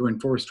used to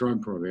enforce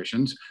drug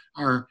prohibitions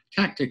are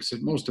tactics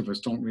that most of us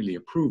don't really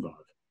approve of.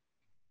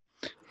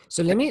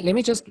 So let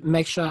me just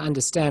make sure I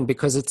understand,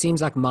 because it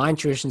seems like my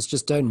intuitions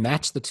just don't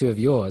match the two of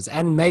yours,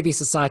 and maybe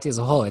society as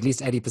a whole, at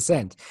least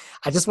 80%.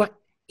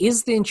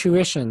 Is the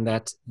intuition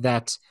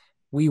that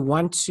we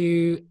want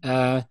to,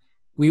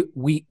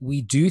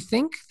 we do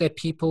think that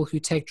people who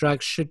take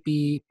drugs should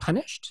be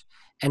punished,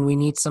 and we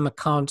need some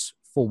account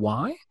for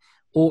why?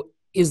 Or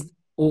is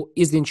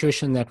the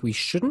intuition that we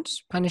shouldn't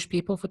punish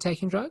people for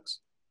taking drugs?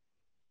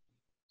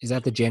 Is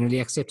that the generally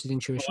accepted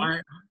intuition?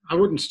 Well, I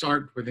wouldn't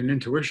start with an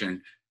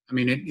intuition. I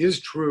mean, it is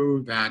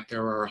true that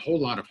there are a whole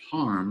lot of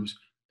harms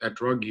that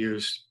drug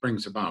use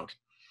brings about.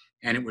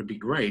 And it would be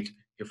great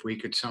if we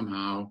could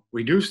somehow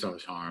reduce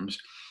those harms.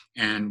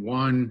 And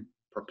one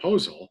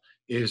proposal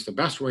is the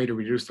best way to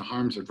reduce the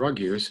harms of drug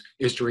use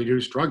is to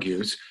reduce drug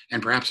use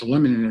and perhaps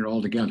eliminate it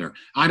altogether.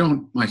 I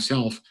don't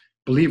myself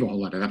believe a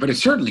whole lot of that, but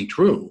it's certainly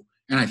true.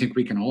 And I think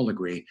we can all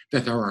agree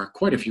that there are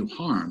quite a few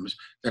harms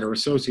that are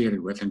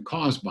associated with and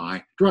caused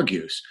by drug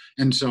use.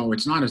 And so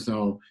it's not as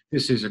though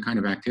this is a kind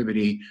of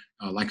activity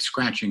like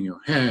scratching your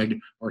head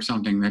or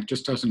something that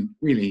just doesn't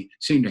really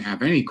seem to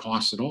have any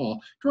costs at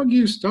all. Drug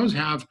use does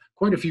have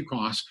quite a few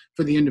costs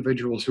for the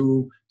individuals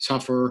who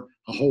suffer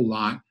a whole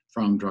lot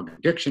from drug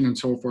addiction and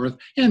so forth,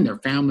 and their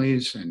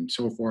families and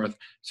so forth.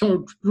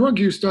 So drug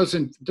use does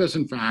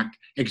in fact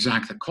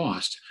exact the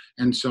cost.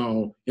 And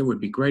so it would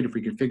be great if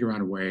we could figure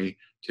out a way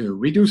to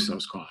reduce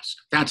those costs.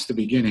 That's the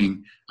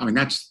beginning. I mean,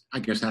 I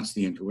guess that's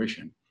the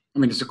intuition. I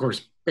mean, it's of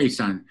course based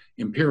on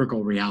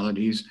empirical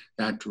realities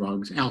that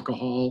drugs,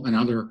 alcohol, and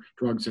other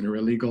drugs that are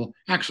illegal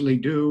actually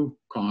do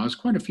cause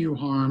quite a few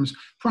harms,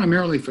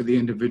 primarily for the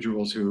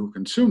individuals who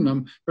consume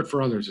them, but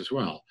for others as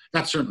well.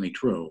 That's certainly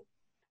true.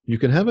 You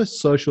can have a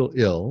social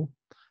ill,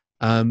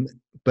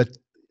 but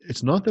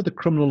it's not that the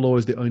criminal law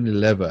is the only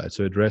lever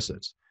to address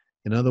it.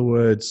 In other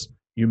words,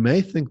 you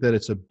may think that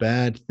it's a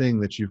bad thing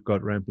that you've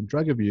got rampant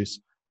drug abuse,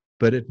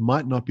 but it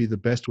might not be the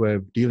best way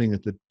of dealing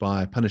with it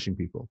by punishing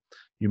people.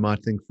 You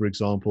might think, for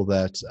example,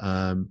 that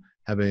I'll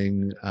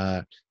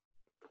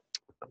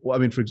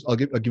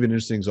give you an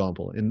interesting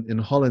example. In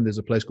Holland, there's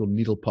a place called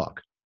Needle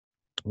Park,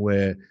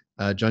 where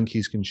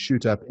junkies can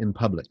shoot up in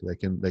public.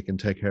 They can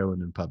take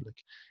heroin in public.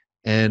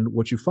 And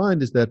what you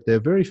find is that there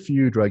are very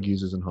few drug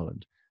users in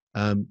Holland.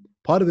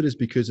 Part of it is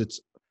because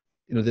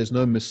there's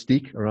no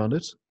mystique around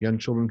it. Young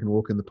children can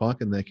walk in the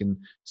park and they can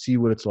see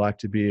what it's like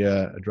to be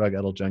a drug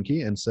adult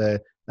junkie and say,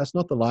 that's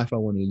not the life I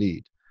want to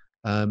lead.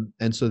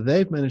 And so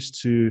they've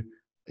managed to,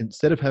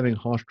 instead of having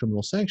harsh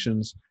criminal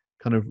sanctions,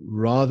 kind of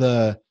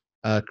rather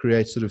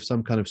create sort of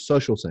some kind of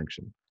social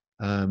sanction.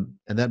 And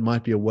that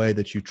might be a way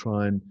that you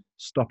try and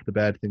stop the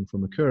bad thing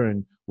from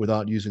occurring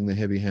without using the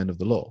heavy hand of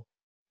the law.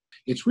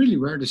 It's really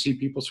rare to see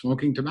people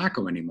smoking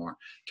tobacco anymore.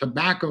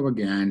 Tobacco,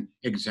 again,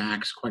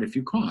 exacts quite a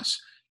few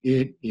costs.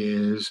 It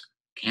is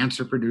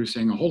cancer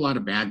producing. A whole lot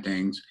of bad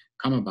things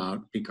come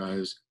about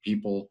because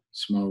people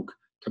smoke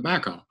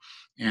tobacco.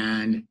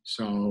 And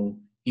so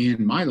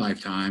in my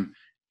lifetime,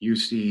 you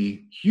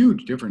see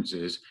huge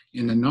differences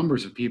in the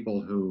numbers of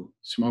people who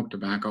smoke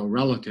tobacco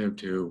relative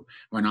to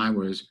when I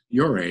was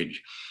your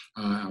age,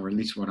 or at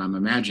least what I'm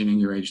imagining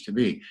your age to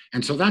be.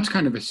 And so that's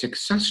kind of a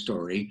success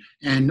story.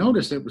 And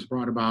notice it was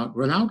brought about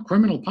without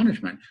criminal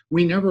punishment.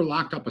 We never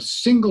locked up a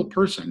single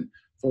person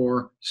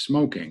for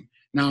smoking.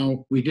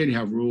 Now, we did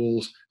have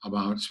rules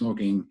about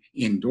smoking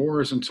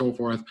indoors and so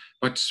forth,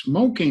 but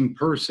smoking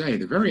per se,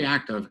 the very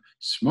act of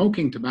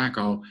smoking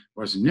tobacco,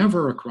 was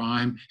never a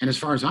crime. And as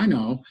far as I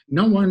know,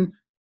 no one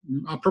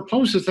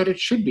proposes that it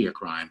should be a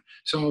crime.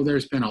 So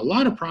there's been a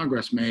lot of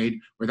progress made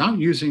without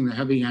using the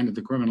heavy hand of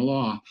the criminal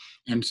law.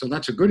 And so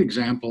that's a good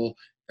example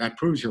that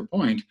proves your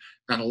point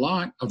that a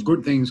lot of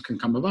good things can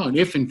come about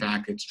if, in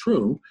fact, it's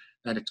true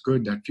that it's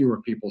good that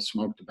fewer people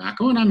smoke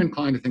tobacco. And I'm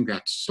inclined to think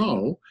that's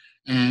so.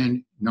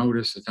 And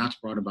notice that that's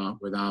brought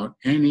about without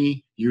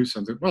any use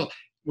of I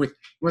think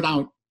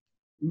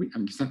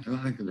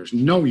that there's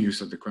no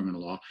use of the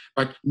criminal law,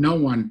 but no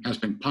one has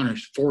been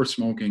punished for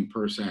smoking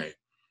per se.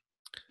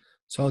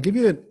 So I'll give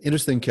you an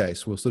interesting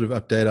case. We'll sort of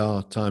update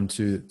our time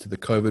to the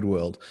COVID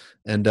world.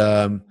 And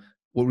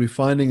what we're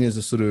finding is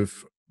a sort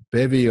of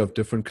bevy of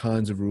different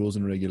kinds of rules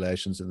and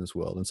regulations in this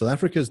world. And South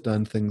Africa has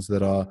done things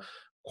that are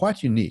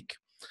quite unique.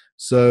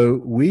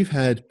 So we've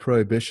had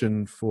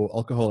prohibition for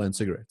alcohol and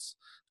cigarettes.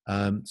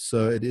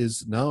 So it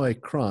is now a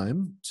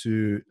crime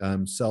to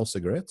sell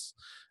cigarettes.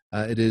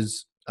 It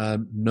is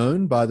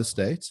known by the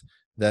state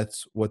that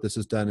what this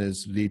has done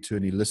is lead to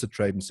an illicit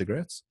trade in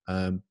cigarettes.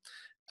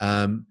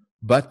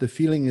 But the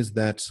feeling is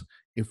that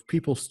if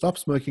people stop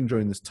smoking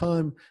during this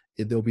time,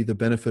 there'll be the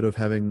benefit of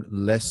having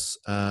less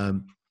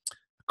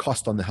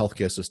cost on the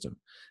healthcare system.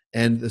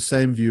 And the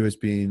same view has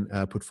been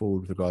put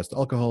forward with regards to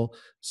alcohol.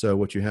 So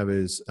what you have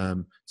is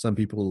some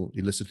people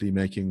illicitly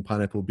making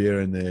pineapple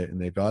beer in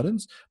their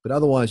gardens, but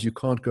otherwise you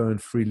can't go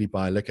and freely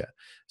buy liquor.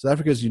 South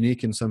Africa is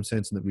unique in some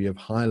sense in that we have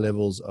high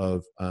levels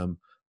of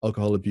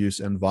alcohol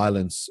abuse and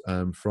violence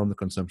from the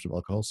consumption of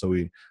alcohol. So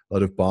a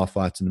lot of bar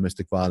fights and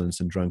domestic violence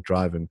and drunk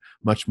driving,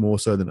 much more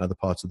so than other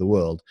parts of the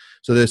world.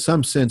 So there's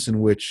some sense in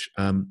which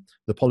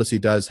the policy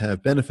does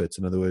have benefits.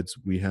 In other words,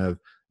 we have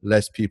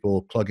less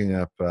people clogging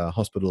up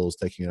hospitals,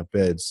 taking up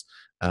beds,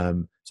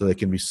 so they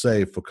can be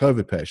saved for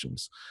COVID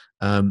patients.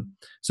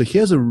 So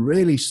here's a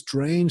really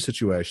strange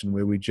situation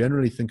where we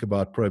generally think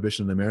about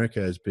prohibition in America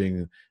as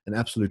being an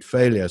absolute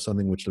failure,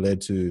 something which led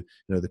to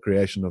the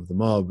creation of the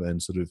mob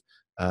and sort of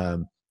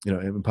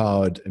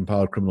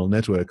empowered criminal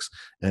networks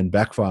and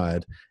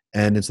backfired.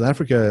 And in South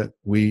Africa,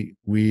 we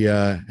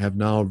have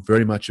now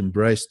very much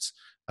embraced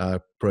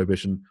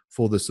prohibition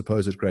for the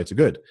supposed greater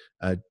good.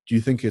 Do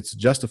you think it's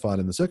justified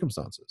in the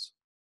circumstances?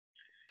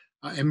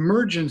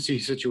 Emergency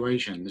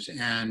situations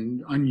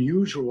and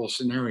unusual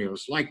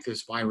scenarios like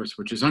this virus,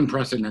 which is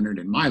unprecedented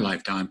in my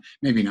lifetime,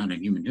 maybe not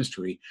in human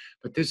history,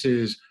 but this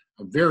is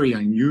a very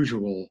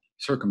unusual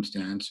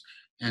circumstance.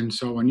 And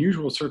so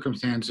unusual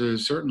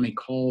circumstances certainly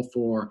call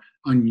for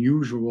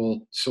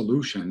unusual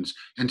solutions,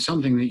 and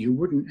something that you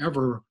wouldn't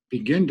ever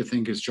begin to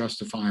think is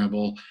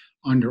justifiable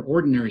under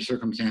ordinary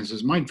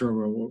circumstances might very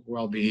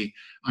well be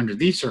under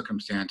these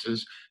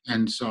circumstances.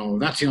 And so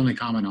that's the only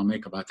comment I'll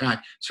make about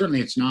that.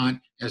 Certainly it's not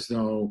as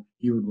though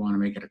you would want to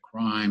make it a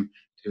crime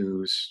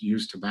to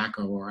use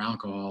tobacco or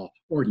alcohol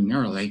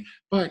ordinarily,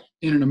 but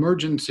in an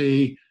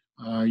emergency,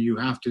 you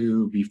have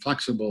to be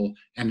flexible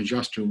and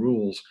adjust your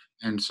rules.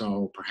 And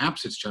so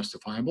perhaps it's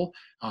justifiable.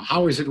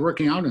 How is it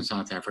working out in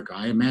South Africa?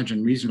 I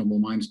imagine reasonable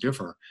minds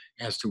differ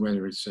as to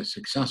whether it's a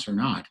success or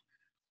not.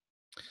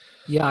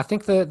 Yeah, I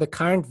think the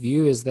current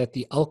view is that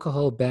the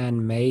alcohol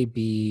ban may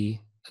be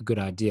a good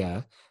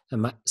idea.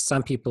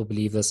 Some people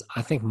believe this.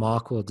 I think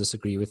Mark will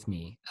disagree with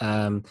me.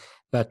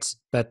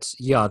 But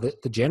yeah,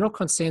 the general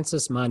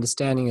consensus, my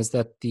understanding, is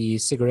that the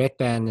cigarette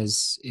ban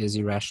is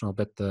irrational,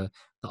 but the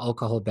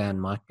alcohol ban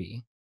might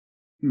be.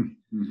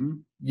 Mm-hmm.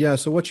 Yeah,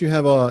 so what you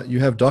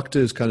have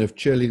doctors kind of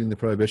cheerleading the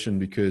prohibition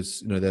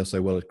because they'll say,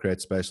 well, it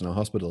creates space in our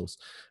hospitals,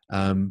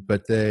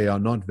 but they are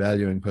not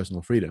valuing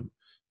personal freedom.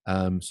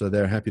 So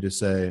they're happy to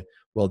say,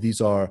 well,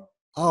 these are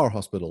our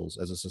hospitals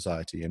as a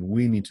society, and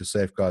we need to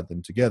safeguard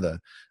them together.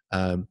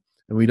 And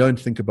we don't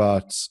think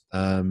about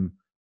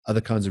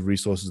other kinds of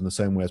resources in the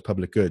same way as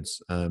public goods.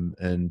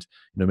 And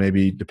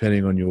maybe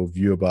depending on your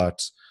view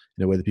about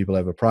whether people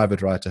have a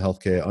private right to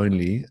healthcare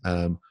only,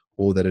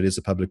 or that it is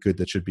a public good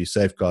that should be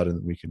safeguarded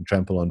and we can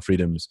trample on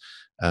freedoms,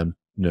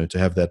 to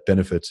have that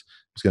benefit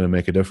is going to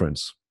make a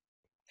difference.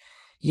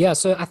 Yeah,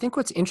 so I think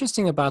what's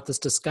interesting about this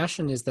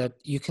discussion is that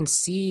you can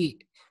see,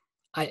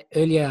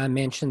 earlier I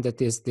mentioned that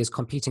there's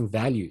competing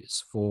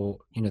values for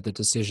the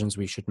decisions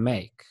we should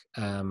make,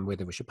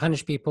 whether we should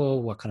punish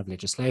people, what kind of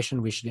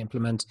legislation we should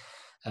implement.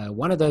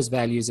 One of those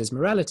values is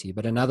morality,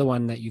 but another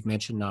one that you've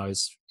mentioned now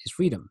is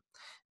freedom.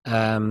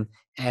 And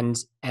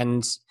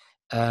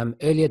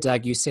earlier,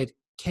 Doug, you said,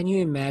 can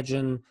you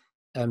imagine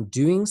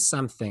doing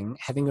something,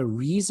 having a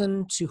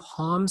reason to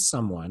harm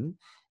someone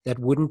that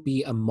wouldn't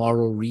be a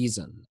moral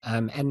reason?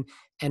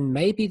 And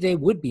maybe there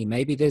would be.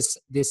 Maybe there's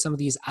some of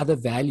these other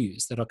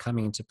values that are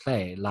coming into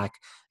play, like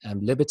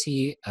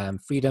liberty,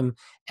 freedom,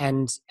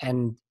 and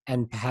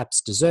perhaps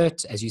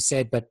desert, as you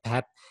said. But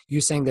perhaps you're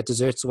saying that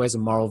desert's always a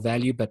moral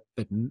value, but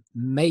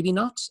maybe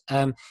not.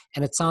 And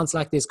it sounds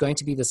like there's going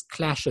to be this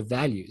clash of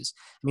values.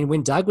 I mean,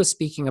 when Doug was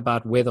speaking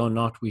about whether or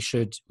not we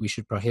should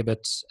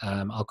prohibit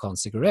alcohol and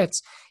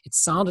cigarettes, it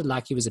sounded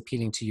like he was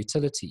appealing to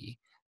utility.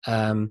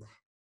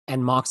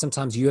 And Mark,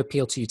 sometimes you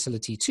appeal to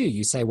utility too.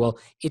 You say, well,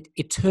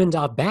 it turned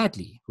out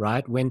badly,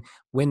 right? When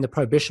the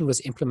prohibition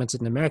was implemented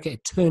in America,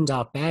 it turned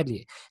out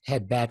badly. It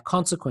had bad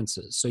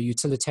consequences. So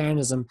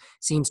utilitarianism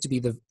seems to be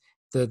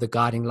the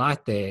guiding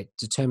light there,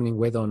 determining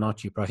whether or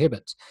not you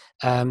prohibit.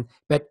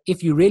 But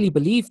if you really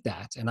believe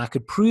that, and I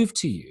could prove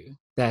to you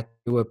that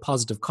there were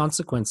positive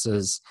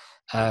consequences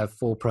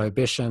for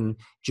prohibition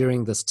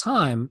during this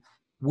time,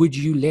 would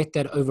you let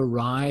that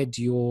override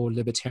your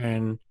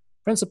libertarian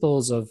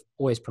principles of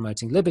always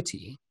promoting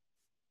liberty?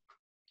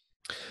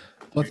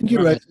 Well, I think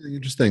you're right. It's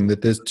interesting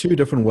that there's two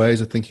different ways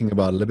of thinking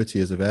about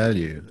liberty as a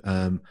value.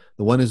 The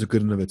one is a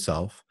good in of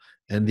itself,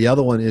 and the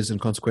other one is in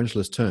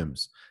consequentialist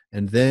terms.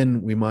 And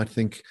then we might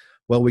think,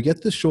 well, we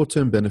get this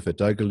short-term benefit.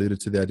 Doug alluded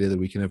to the idea that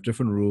we can have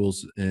different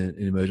rules in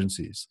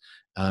emergencies,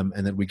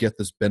 and that we get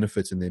this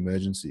benefit in the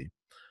emergency.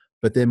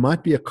 But there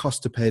might be a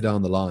cost to pay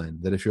down the line,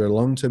 that if you're a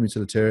long-term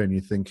utilitarian,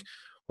 you think,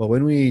 well,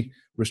 when we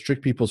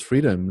restrict people's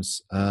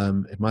freedoms,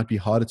 it might be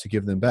harder to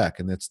give them back,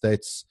 and that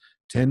states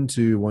tend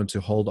to want to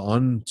hold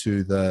on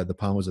to the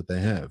powers that they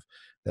have.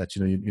 That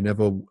you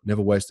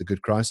never waste a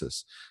good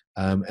crisis,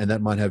 and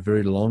that might have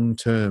very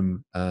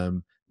long-term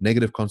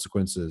negative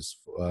consequences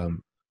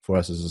for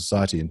us as a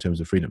society in terms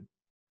of freedom.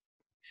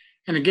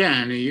 And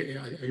again,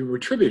 a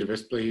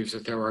retributivist believes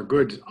that there are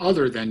goods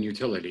other than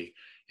utility.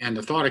 And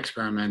the thought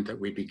experiment that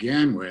we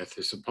began with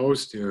is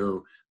supposed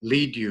to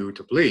lead you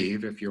to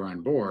believe, if you're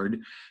on board,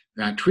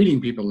 that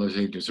treating people as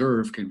they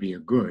deserve can be a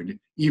good,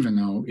 even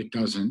though it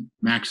doesn't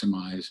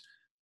maximize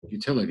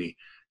utility.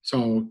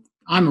 So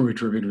I'm a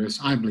retributivist,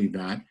 I believe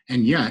that,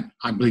 and yet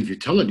I believe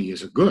utility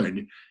is a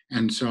good.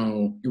 And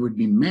so it would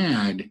be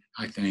mad,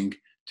 I think,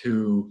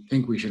 to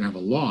think we should have a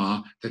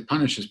law that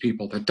punishes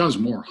people that does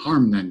more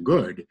harm than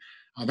good.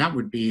 That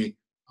would be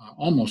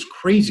almost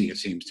crazy, it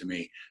seems to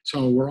me.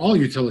 So we're all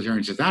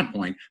utilitarians at that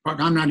point, but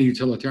I'm not a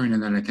utilitarian in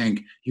that I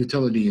think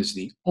utility is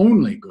the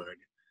only good.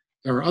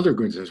 There are other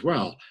goods as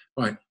well,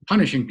 but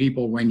punishing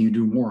people when you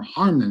do more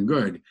harm than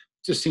good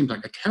just seems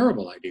like a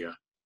terrible idea.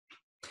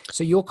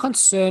 So your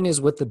concern is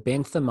with the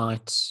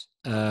Benthamite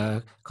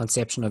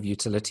conception of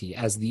utility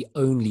as the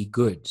only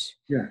good.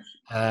 Yes.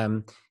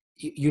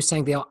 You're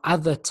saying there are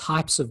other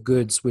types of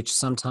goods which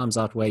sometimes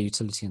outweigh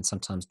utility and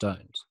sometimes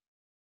don't.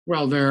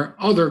 Well, there are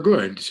other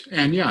goods,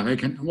 and yeah, they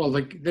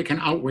can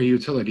outweigh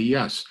utility,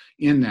 yes,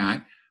 in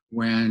that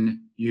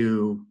when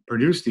you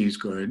produce these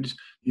goods,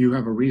 you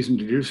have a reason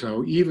to do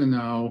so, even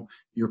though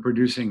you're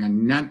producing a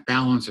net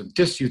balance of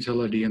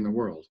disutility in the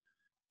world.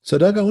 So,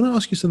 Doug, I want to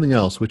ask you something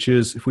else, which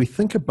is if we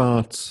think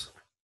about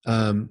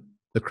the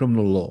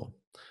criminal law,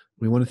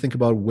 we want to think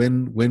about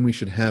when we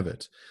should have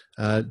it.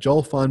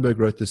 Joel Feinberg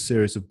wrote this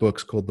series of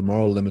books called The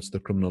Moral Limits of the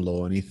Criminal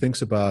Law, and he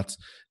thinks about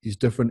these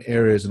different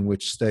areas in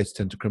which states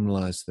tend to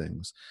criminalize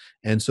things.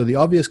 And so the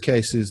obvious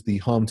case is the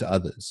harm to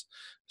others.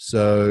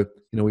 So,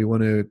 we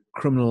want to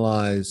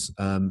criminalize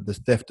the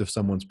theft of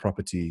someone's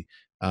property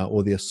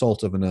or the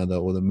assault of another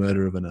or the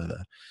murder of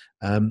another.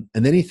 And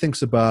then he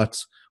thinks about,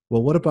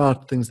 well, what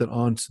about things that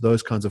aren't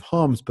those kinds of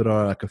harms but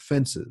are like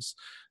offenses?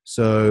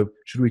 So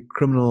should we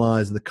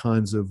criminalize the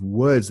kinds of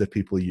words that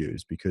people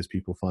use because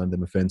people find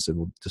them offensive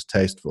or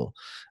distasteful?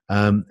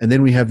 And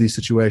then we have these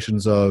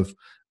situations of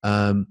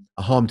a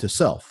harm to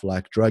self,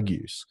 like drug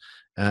use.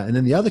 And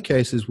then the other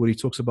cases what he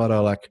talks about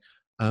are like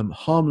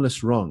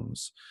harmless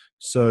wrongs.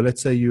 So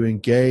let's say you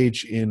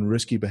engage in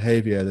risky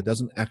behavior that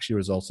doesn't actually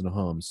result in a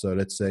harm. So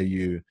let's say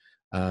you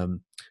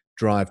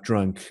drive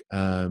drunk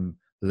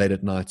late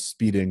at night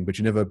speeding, but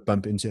you never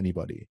bump into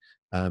anybody.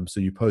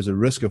 So you pose a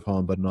risk of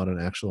harm, but not an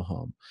actual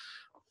harm.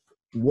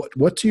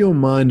 What to your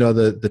mind are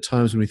the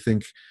times when we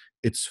think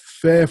it's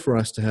fair for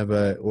us to have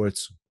or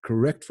it's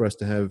correct for us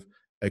to have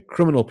a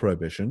criminal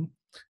prohibition?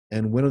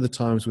 And when are the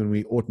times when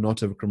we ought not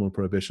to have a criminal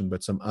prohibition,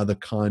 but some other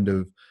kind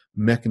of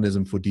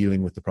mechanism for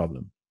dealing with the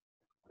problem?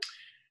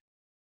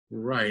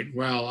 Right.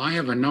 Well, I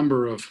have a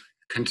number of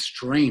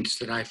constraints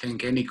that I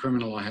think any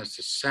criminal law has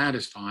to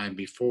satisfy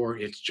before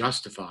it's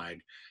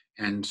justified.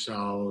 And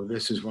so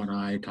this is what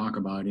I talk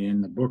about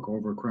in the book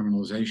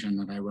Overcriminalization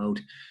that I wrote.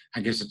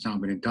 I guess it's now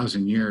been a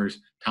dozen years.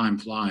 Time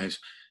flies.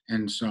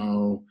 And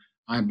so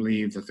I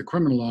believe that the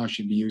criminal law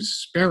should be used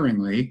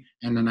sparingly.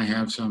 And then I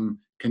have some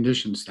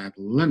conditions that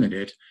limit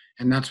it.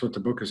 And that's what the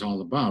book is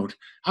all about.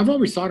 I've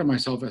always thought of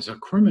myself as a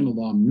criminal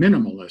law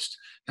minimalist.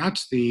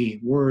 That's the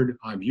word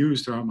I've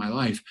used throughout my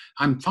life.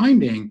 I'm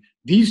finding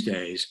these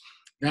days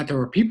that there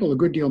are people a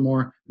good deal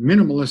more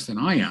minimalist than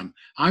I am.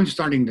 I'm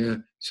starting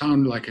to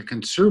sound like a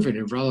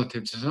conservative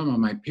relative to some of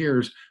my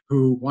peers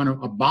who want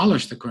to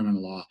abolish the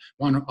criminal law,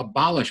 want to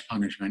abolish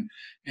punishment,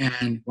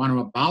 and want to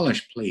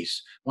abolish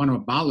police, want to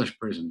abolish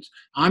prisons.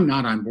 I'm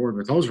not on board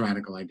with those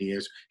radical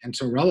ideas. And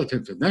so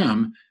relative to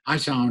them, I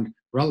sound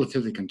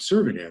relatively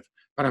conservative.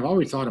 But I've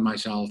always thought of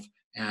myself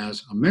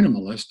as a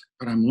minimalist,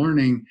 but I'm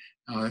learning,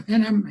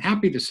 and I'm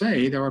happy to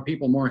say there are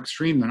people more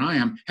extreme than I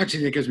am.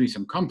 Actually, that gives me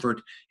some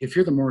comfort. If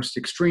you're the most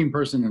extreme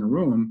person in a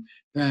room,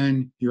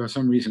 then you have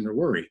some reason to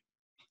worry.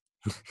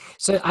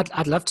 So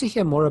I'd love to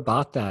hear more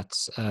about that,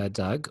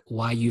 Doug,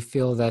 why you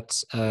feel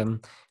that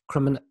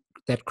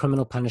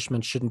criminal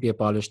punishment shouldn't be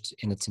abolished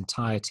in its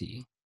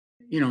entirety.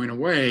 In a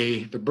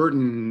way, the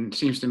burden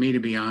seems to me to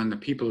be on the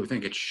people who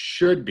think it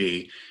should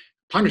be.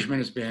 Punishment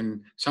has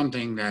been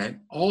something that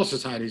all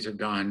societies have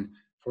done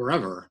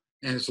forever.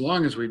 And as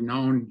long as we've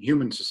known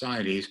human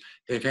societies,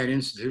 they've had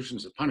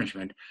institutions of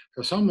punishment.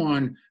 So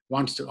someone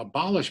wants to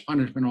abolish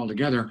punishment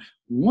altogether.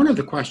 One of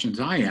the questions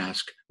I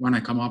ask when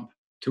I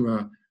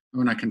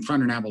when I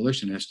confront an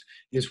abolitionist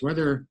is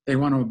whether they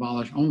want to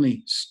abolish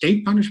only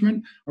state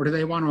punishment or do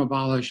they want to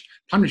abolish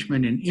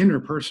punishment in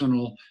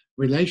interpersonal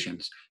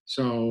relations.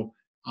 So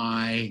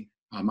my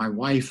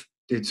wife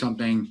did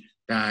something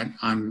that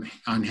I'm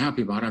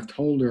unhappy about. I've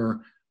told her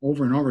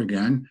over and over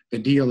again, the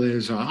deal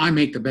is I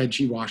make the bed,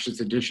 she washes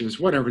the dishes,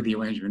 whatever the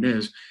arrangement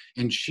is,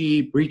 and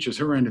she breaches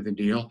her end of the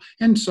deal.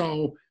 And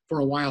so for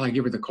a while, I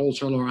give her the cold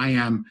shoulder. I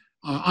am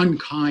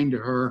unkind to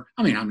her.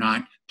 I mean, I'm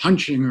not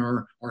punching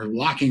her or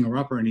locking her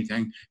up or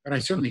anything, but I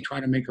certainly try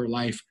to make her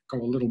life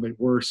go a little bit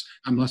worse.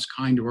 I'm less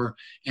kind to her.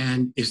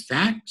 And is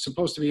that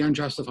supposed to be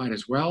unjustified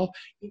as well?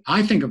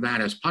 I think of that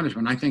as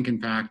punishment. I think,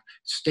 in fact,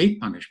 state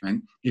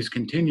punishment is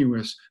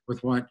continuous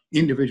with what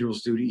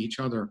individuals do to each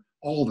other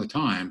all the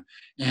time.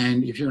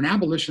 And if you're an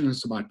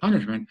abolitionist about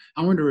punishment,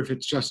 I wonder if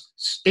it's just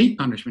state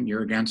punishment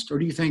you're against, or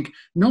do you think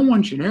no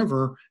one should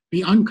ever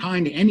be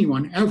unkind to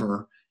anyone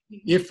ever,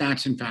 if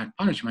that's in fact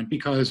punishment,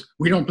 because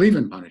we don't believe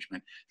in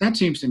punishment? That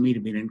seems to me to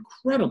be an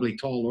incredibly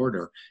tall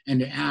order, and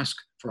to ask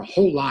for a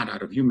whole lot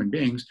out of human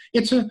beings.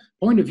 It's a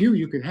point of view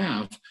you could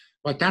have,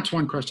 but that's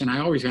one question I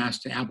always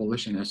ask to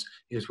abolitionists,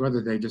 is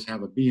whether they just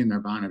have a bee in their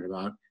bonnet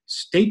about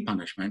state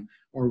punishment,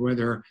 or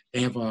whether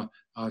they have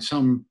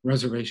some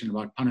reservation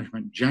about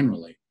punishment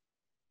generally.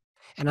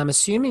 And I'm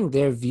assuming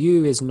their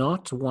view is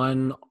not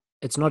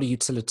it's not a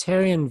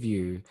utilitarian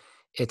view,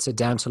 it's a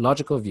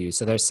deontological view.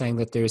 So they're saying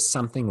that there is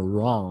something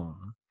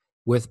wrong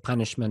with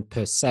punishment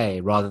per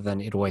se, rather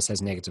than it always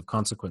has negative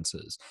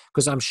consequences.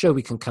 Because I'm sure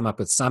we can come up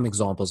with some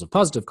examples of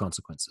positive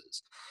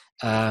consequences.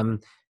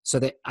 So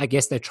that, I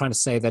guess they're trying to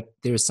say that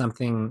there is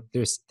something,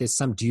 there's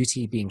some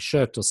duty being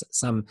shirked, or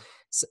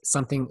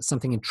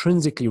something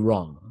intrinsically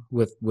wrong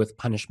with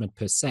punishment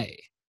per se.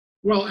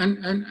 Well,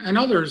 and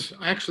others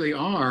actually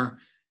are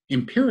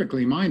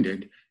empirically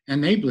minded,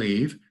 and they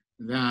believe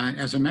that,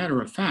 as a matter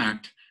of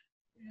fact,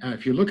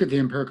 if you look at the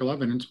empirical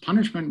evidence,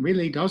 punishment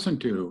really doesn't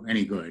do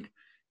any good.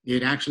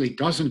 It actually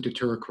doesn't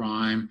deter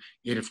crime.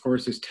 It, of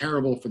course, is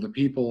terrible for the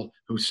people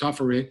who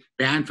suffer it,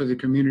 bad for the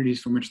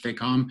communities from which they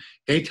come.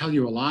 They tell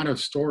you a lot of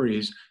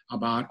stories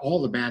about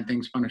all the bad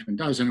things punishment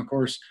does. And of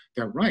course,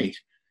 they're right.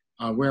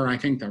 Where I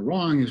think they're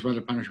wrong is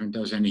whether punishment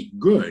does any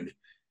good.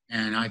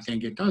 And I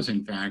think it does,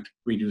 in fact,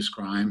 reduce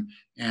crime.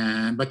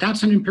 But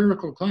that's an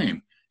empirical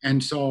claim.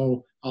 And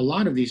so a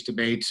lot of these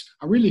debates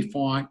are really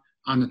fought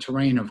on the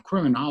terrain of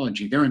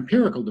criminology. They're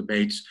empirical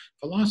debates.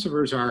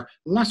 Philosophers are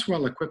less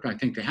well equipped, I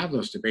think, to have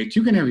those debates.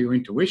 You can have your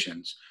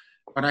intuitions,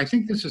 but I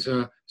think this is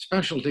a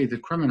specialty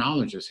that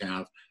criminologists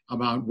have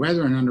about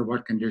whether and under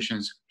what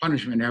conditions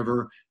punishment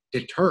ever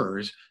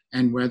deters,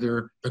 and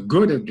whether the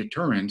good of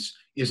deterrence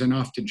is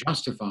enough to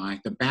justify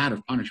the bad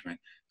of punishment.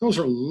 Those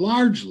are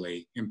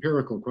largely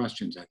empirical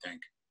questions, I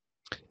think.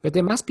 But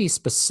there must be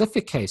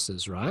specific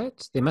cases,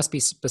 right? There must be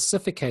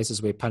specific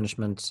cases where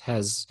punishment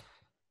has,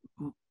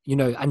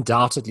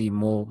 undoubtedly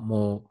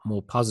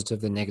more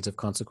positive than negative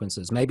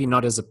consequences. Maybe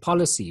not as a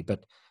policy,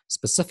 but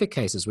specific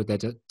cases. Would they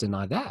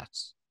deny that?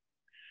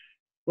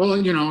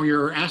 Well,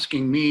 you're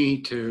asking me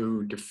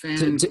to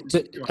defend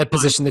a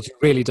position that you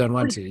really don't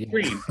want to.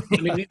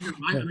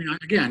 Yeah.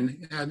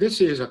 Again,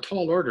 this is a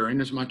tall order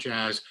in as much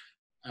as,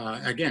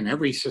 again,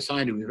 every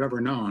society we've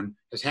ever known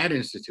has had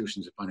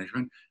institutions of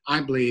punishment.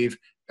 I believe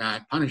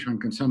that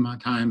punishment can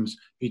sometimes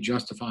be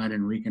justified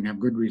and we can have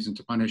good reason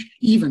to punish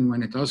even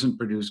when it doesn't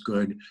produce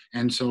good.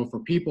 And so for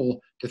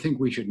people to think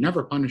we should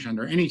never punish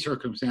under any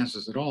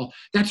circumstances at all,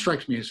 that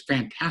strikes me as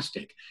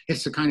fantastic.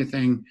 It's the kind of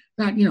thing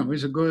that,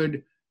 is a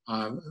good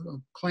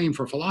claim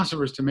for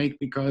philosophers to make,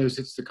 because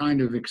it's the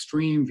kind of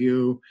extreme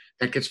view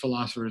that gets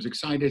philosophers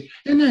excited.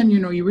 And then,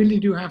 you really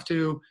do have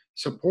to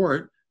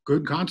support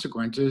good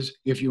consequences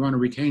if you want to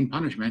retain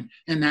punishment,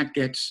 and that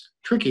gets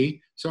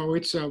tricky. So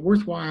it's a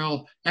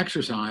worthwhile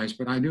exercise,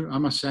 but I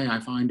must say I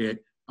find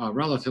it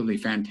relatively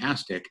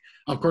fantastic.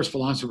 Of course,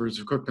 philosophers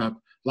have cooked up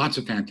lots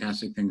of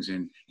fantastic things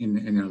in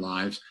their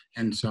lives,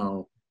 and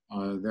so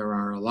there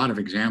are a lot of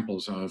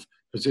examples of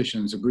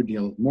positions a good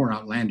deal more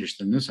outlandish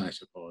than this, I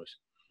suppose.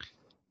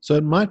 So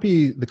it might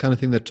be the kind of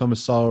thing that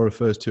Thomas Sowell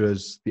refers to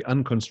as the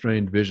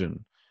unconstrained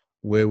vision,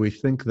 where we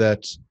think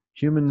that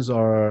humans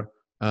are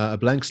a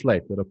blank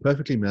slate that are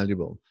perfectly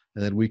malleable,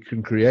 and that we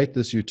can create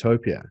this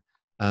utopia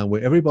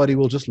where everybody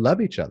will just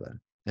love each other.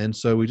 And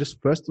so we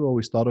first of all,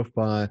 we start off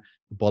by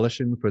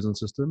abolishing the prison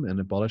system and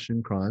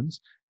abolishing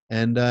crimes,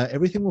 and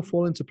everything will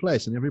fall into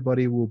place, and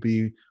everybody will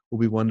be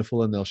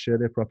wonderful, and they'll share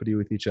their property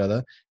with each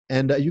other.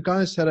 And you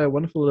guys had a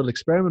wonderful little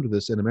experiment with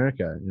this in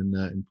America,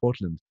 in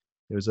Portland.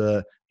 There was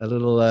a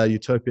little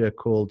utopia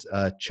called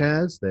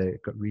Chaz. They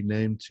got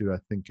renamed to, I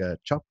think,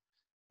 Chop.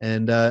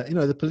 And,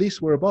 the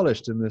police were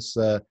abolished in this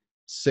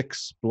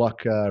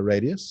 6-block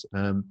radius.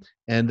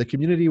 And the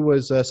community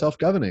was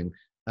self-governing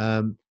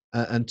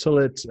until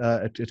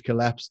it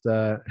collapsed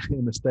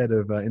in a state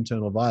of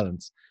internal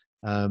violence.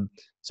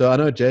 So I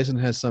know Jason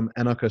has some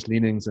anarchist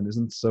leanings and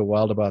isn't so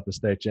wild about the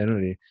state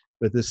generally,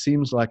 but this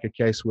seems like a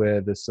case where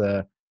this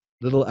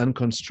little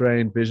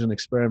unconstrained vision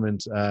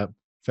experiment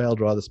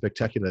failed rather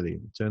spectacularly.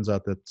 It turns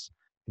out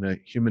that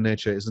human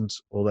nature isn't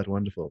all that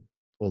wonderful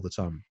all the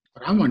time.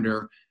 But I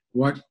wonder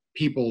what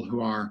people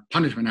who are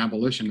punishment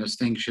abolitionists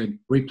think should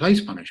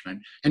replace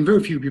punishment. And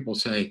very few people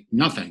say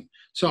nothing.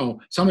 So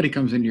somebody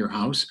comes into your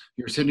house,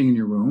 you're sitting in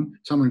your room,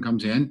 someone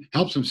comes in,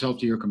 helps himself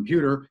to your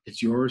computer,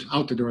 it's yours,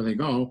 out the door they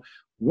go.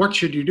 What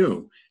should you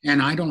do?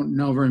 And I don't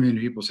know very many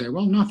people say,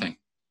 well, nothing.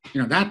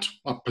 That's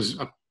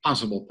a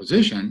possible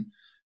position.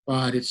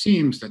 But it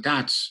seems that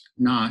that's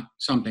not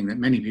something that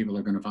many people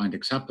are going to find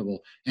acceptable.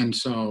 And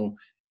so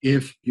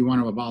if you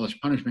want to abolish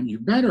punishment, you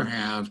better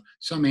have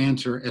some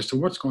answer as to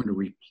what's going to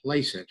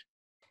replace it.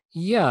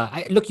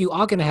 Yeah, look, you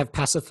are going to have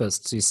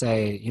pacifists who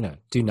say,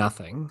 do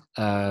nothing.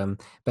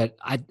 But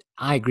I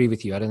agree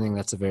with you. I don't think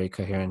that's a very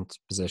coherent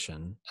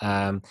position.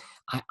 I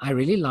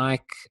really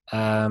like,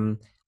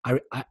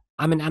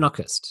 I'm an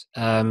anarchist.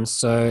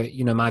 So,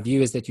 my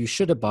view is that you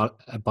should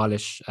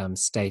abolish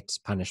state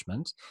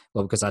punishment.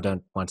 Well, because I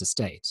don't want a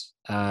state.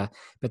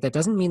 But that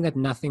doesn't mean that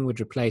nothing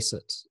would replace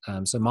it.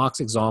 So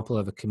Mark's example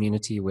of a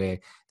community where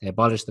they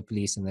abolish the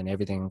police and then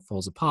everything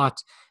falls apart,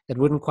 that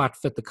wouldn't quite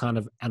fit the kind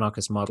of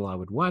anarchist model I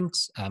would want.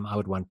 I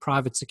would want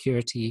private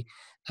security,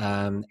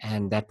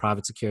 and that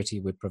private security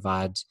would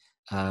provide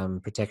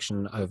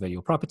protection over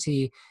your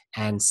property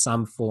and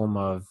some form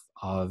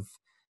of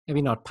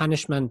maybe not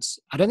punishment.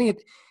 I don't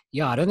think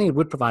it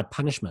would provide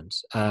punishment,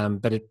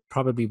 but it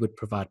probably would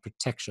provide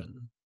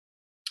protection.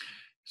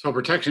 So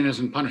protection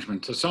isn't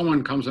punishment. So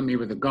someone comes at me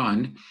with a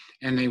gun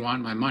and they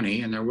want my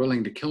money and they're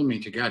willing to kill me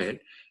to get it.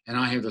 And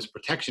I have this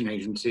protection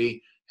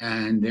agency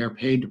and they're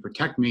paid to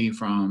protect me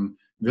from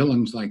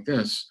villains like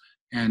this.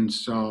 And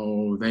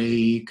so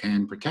they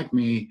can protect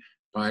me,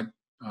 but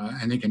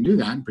and they can do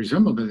that. And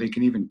presumably they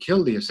can even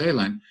kill the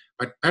assailant,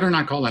 but better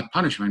not call that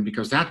punishment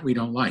because that we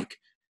don't like.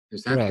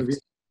 Is that correct? The view?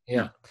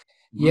 Yeah.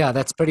 Yeah,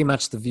 that's pretty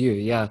much the view.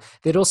 Yeah.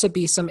 There'd also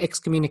be some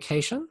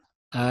excommunication.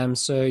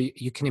 So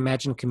you can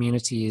imagine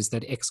communities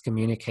that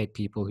excommunicate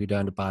people who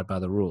don't abide by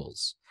the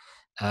rules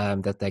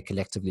that they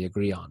collectively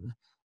agree on.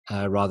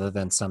 rather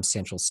than some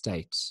central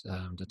state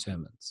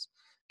determines.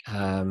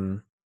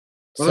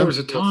 Well, there was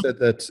a Some people time. said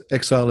that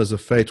exile is a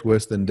fate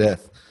worse than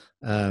death,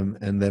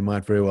 and they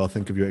might very well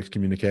think of your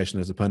excommunication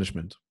as a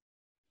punishment.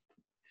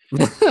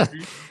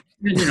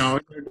 You know,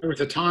 there was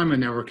a time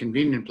when there were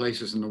convenient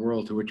places in the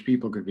world to which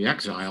people could be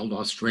exiled,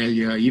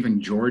 Australia,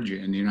 even Georgia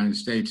in the United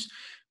States.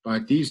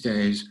 But these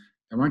days,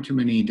 there aren't too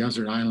many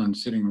desert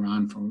islands sitting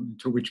around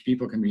to which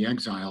people can be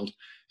exiled.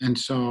 And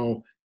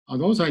so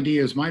those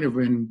ideas might have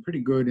been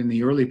pretty good in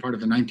the early part of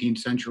the 19th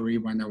century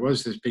when there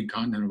was this big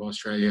continent of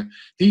Australia.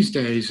 These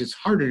days, it's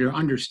harder to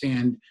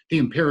understand the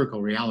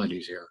empirical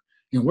realities here.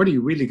 You know, what are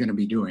you really going to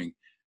be doing?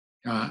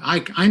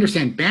 I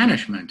understand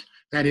banishment.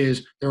 That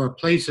is, there are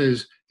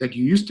places that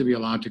you used to be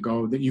allowed to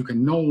go that you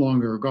can no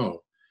longer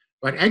go.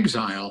 But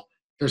exile,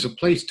 there's a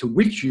place to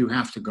which you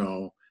have to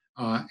go,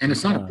 and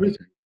it's not a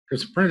prison,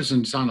 because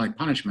prison sound like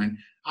punishment.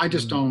 I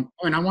just don't,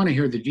 and I want to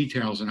hear the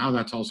details and how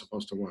that's all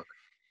supposed to work.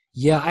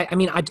 Yeah, I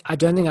mean, I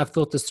don't think I've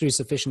thought this through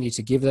sufficiently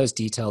to give those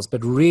details,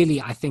 but really,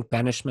 I think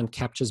banishment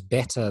captures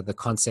better the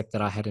concept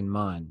that I had in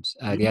mind.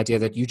 The idea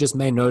that you just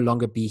may no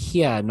longer be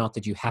here, not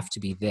that you have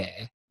to be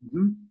there.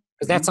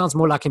 Because that sounds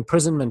more like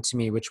imprisonment to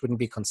me, which wouldn't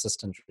be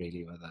consistent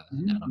really with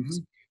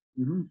anarchism.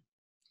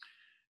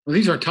 Well,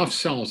 these are tough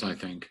sells, I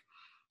think.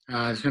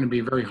 It's going to be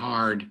very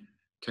hard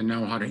to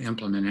know how to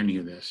implement any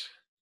of this.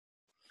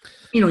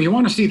 You know, you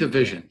want to see the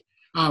vision.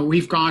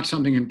 We've got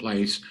something in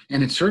place,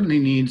 and it certainly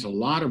needs a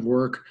lot of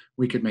work.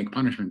 We could make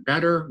punishment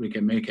better. We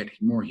could make it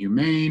more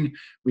humane.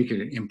 We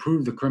could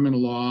improve the criminal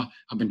law.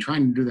 I've been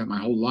trying to do that my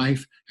whole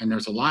life, and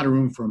there's a lot of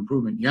room for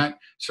improvement yet.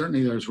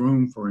 Certainly there's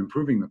room for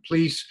improving the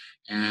police,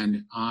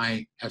 and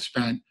I have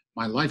spent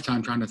my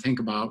lifetime trying to think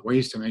about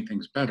ways to make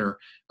things better.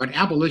 But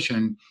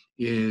abolition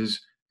is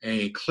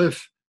a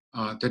cliff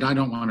that I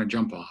don't want to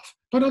jump off.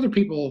 But other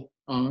people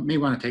may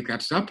want to take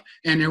that step,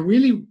 and they're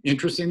really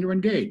interesting to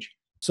engage.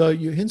 So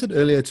you hinted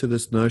earlier to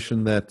this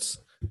notion that,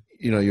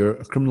 you know, you're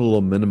a criminal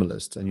law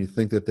minimalist, and you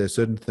think that there are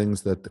certain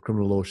things that the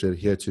criminal law should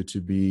adhere to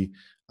be,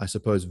 I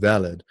suppose,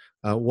 valid.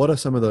 What are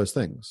some of those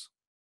things?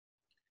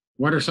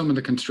 What are some of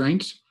the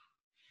constraints?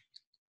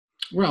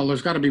 Well,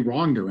 there's got to be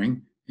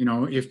wrongdoing. You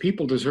know, if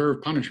people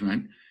deserve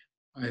punishment,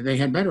 they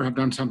had better have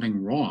done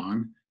something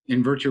wrong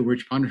in virtue of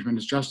which punishment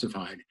is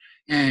justified.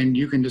 And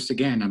you can just,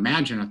 again,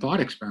 imagine a thought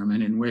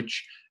experiment in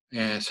which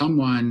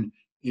someone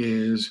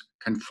is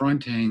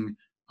confronting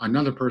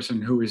another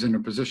person who is in a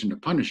position to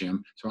punish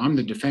him. So I'm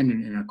the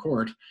defendant in a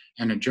court,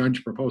 and a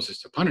judge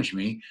proposes to punish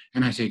me.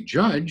 And I say,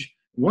 Judge,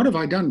 what have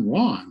I done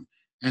wrong?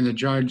 And the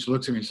judge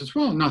looks at me and says,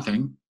 well,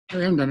 nothing. I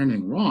haven't done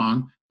anything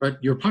wrong, but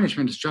your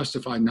punishment is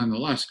justified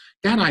nonetheless.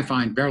 That I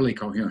find barely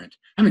coherent.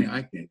 I mean,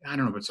 I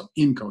don't know if it's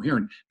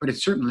incoherent, but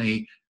it's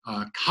certainly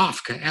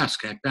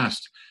Kafkaesque at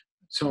best.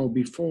 So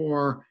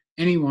before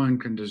anyone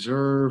can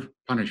deserve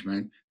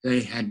punishment,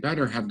 they had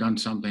better have done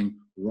something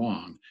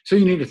wrong. So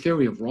you need a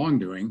theory of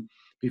wrongdoing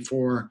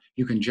before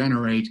you can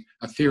generate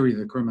a theory of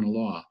the criminal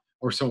law,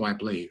 or so I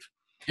believe.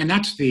 And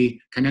that's the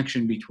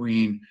connection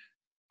between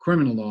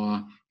criminal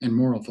law and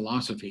moral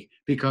philosophy,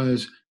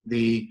 because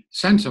the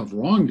sense of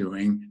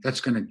wrongdoing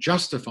that's going to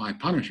justify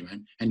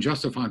punishment and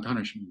justify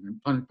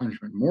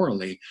punishment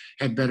morally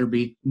had better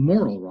be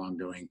moral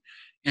wrongdoing.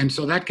 And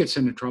so that gets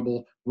into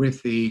trouble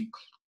with the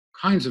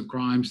kinds of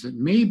crimes that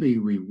maybe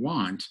we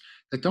want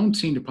that don't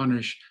seem to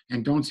punish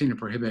and don't seem to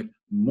prohibit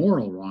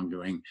moral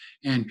wrongdoing.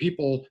 And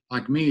people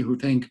like me who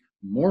think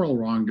moral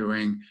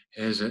wrongdoing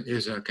is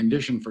a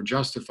condition for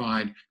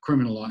justified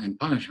criminal law and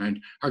punishment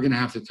are going to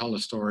have to tell a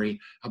story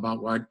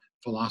about what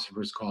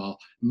philosophers call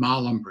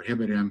malum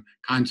prohibitum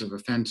kinds of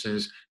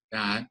offenses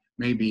that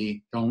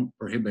maybe don't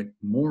prohibit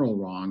moral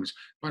wrongs,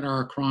 but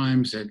are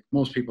crimes that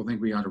most people think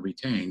we ought to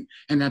retain.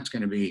 And that's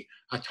going to be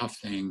a tough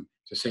thing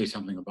to say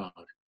something about.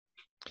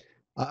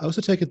 I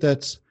also take it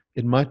that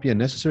it might be a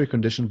necessary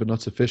condition, but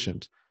not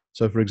sufficient.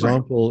 So, for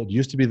example, It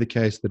used to be the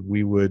case that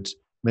we would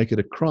make it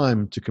a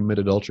crime to commit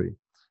adultery.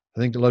 I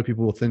think a lot of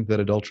people will think that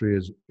adultery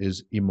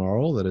is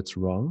immoral, that it's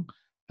wrong,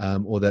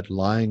 or that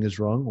lying is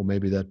wrong, or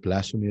maybe that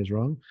blasphemy is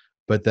wrong,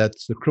 but that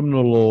the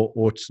criminal law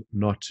ought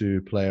not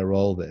to play a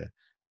role there.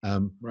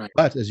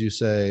 But as you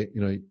say,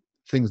 you know,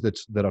 things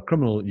that are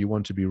criminal, you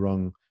want to be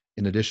wrong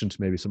in addition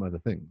to maybe some other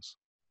things.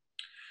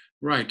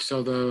 Right.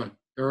 So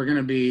there are going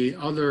to be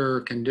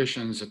other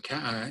conditions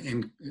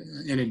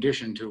in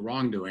addition to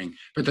wrongdoing,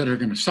 but that are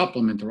going to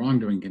supplement the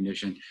wrongdoing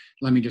condition.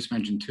 Let me just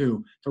mention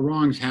two. The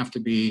wrongs have to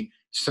be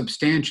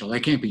substantial. They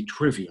can't be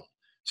trivial.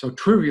 So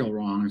trivial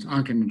wrongs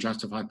aren't going to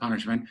justify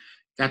punishment.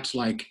 That's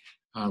like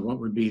what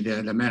would be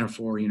the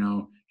metaphor, you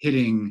know,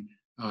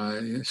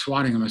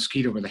 swatting a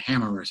mosquito with a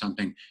hammer or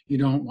something. You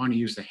don't want to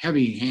use the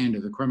heavy hand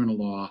of the criminal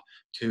law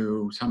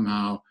to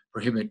somehow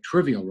prohibit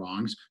trivial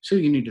wrongs. So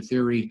you need a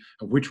theory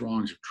of which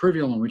wrongs are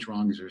trivial and which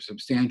wrongs are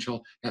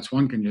substantial. That's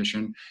one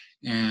condition.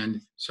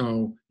 And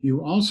so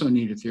you also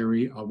need a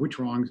theory of which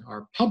wrongs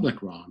are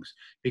public wrongs,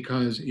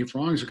 because if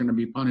wrongs are going to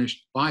be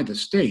punished by the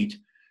state,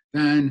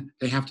 then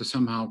they have to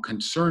somehow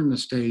concern the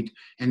state,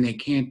 and they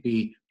can't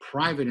be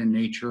private in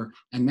nature,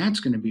 and that's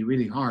going to be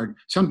really hard.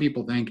 Some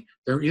people think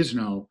there is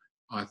no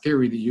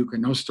theory that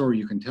no story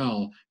you can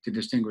tell to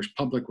distinguish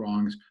public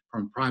wrongs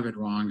from private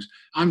wrongs.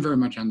 I'm very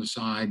much on the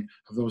side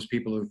of those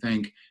people who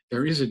think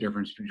there is a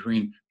difference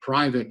between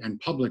private and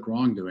public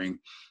wrongdoing,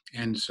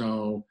 and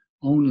so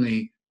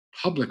only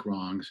public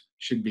wrongs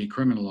should be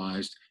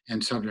criminalized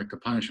and subject to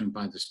punishment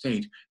by the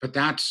state. But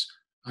that's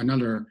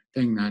another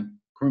thing that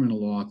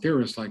criminal law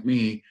theorists like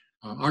me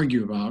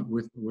argue about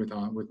with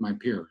my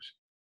peers.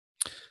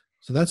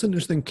 So that's an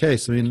interesting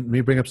case. I mean, let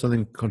me bring up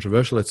something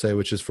controversial, let's say,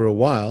 which is for a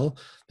while,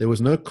 there was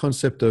no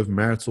concept of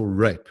marital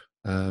rape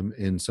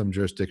in some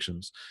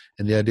jurisdictions.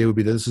 And the idea would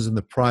be that this is in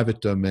the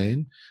private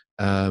domain,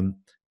 and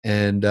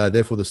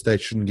therefore the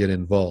state shouldn't get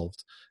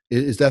involved.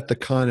 Is that the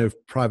kind of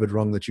private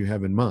wrong that you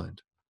have in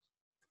mind?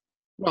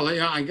 Well,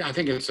 yeah, I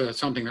think it's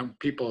something that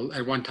people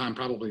at one time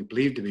probably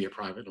believed to be a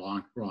private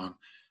wrong.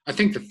 I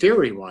think the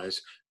theory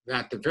was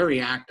that the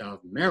very act of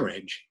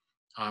marriage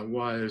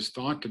was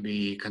thought to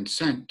be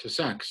consent to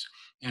sex.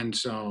 And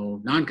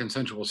so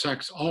non-consensual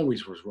sex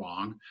always was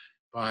wrong,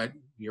 but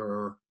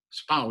your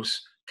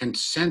spouse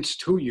consents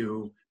to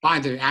you by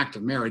the act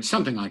of marriage,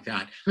 something like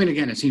that. I mean,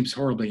 again, it seems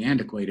horribly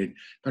antiquated,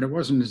 but it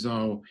wasn't as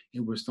though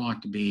it was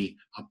thought to be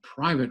a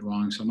private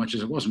wrong so much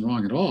as it wasn't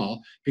wrong at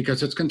all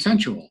because it's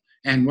consensual.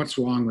 And what's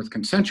wrong with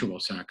consensual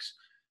sex?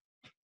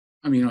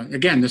 I mean,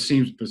 again, this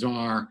seems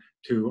bizarre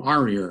to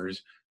our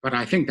ears, but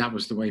I think that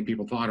was the way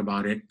people thought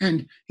about it.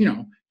 And,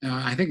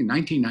 I think in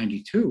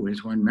 1992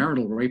 is when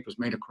marital rape was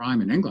made a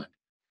crime in England.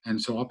 And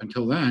so up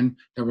until then,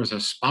 there was a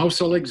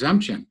spousal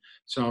exemption.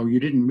 So you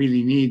didn't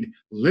really need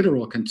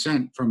literal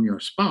consent from your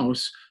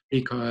spouse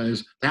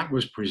because that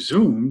was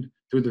presumed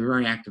through the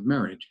very act of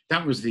marriage.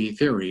 That was the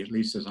theory, at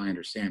least as I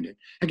understand it.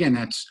 Again,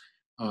 that's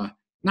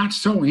not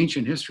so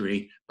ancient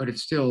history, but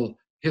it's still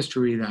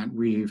history that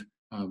we've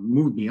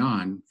moved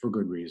beyond for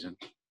good reason.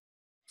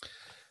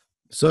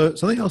 So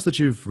something else that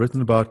you've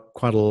written about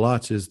quite a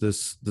lot is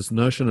this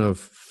notion of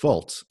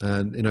fault.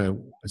 And,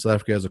 South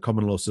Africa has a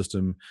common law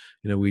system.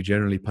 We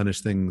generally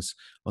punish things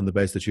on the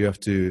basis that you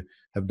have to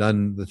have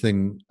done the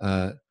thing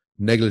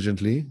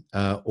negligently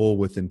or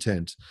with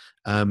intent.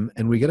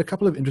 And we get a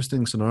couple of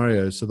interesting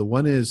scenarios. So the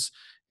one is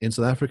in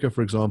South Africa,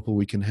 for example,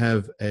 we can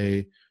have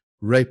a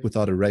rape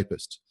without a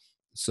rapist.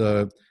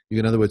 So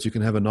in other words, you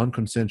can have a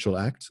non-consensual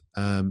act.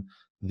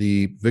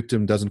 The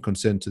victim doesn't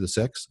consent to the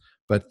sex,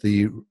 but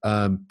the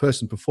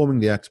person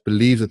performing the act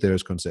believes that there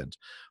is consent.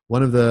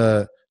 One of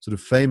the sort of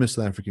famous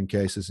South African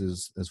cases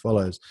is as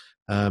follows.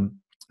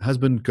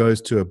 Husband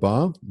goes to a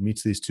bar,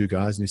 meets these two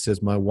guys, and he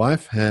says, my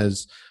wife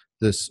has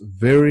this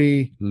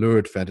very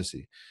lurid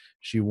fantasy.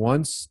 She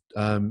wants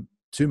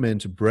two men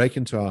to break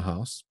into our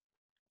house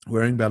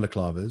wearing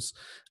balaclavas,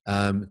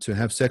 to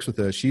have sex with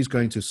her. She's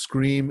going to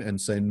scream and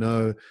say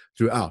no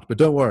throughout. But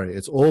don't worry,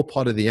 it's all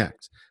part of the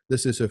act.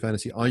 This is her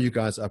fantasy. Are you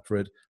guys up for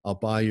it? I'll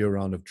buy you a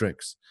round of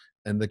drinks.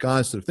 And the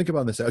guys sort of think about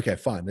it and they say, okay,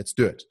 fine, let's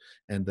do it.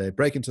 And they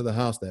break into the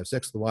house. They have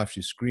sex with the wife.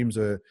 She screams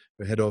her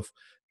head off.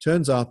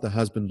 Turns out the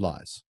husband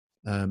lies.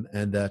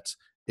 And that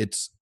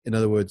it's, in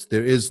other words,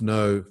 there is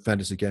no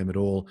fantasy game at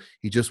all.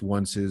 He just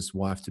wants his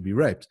wife to be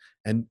raped.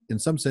 And in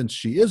some sense,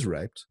 she is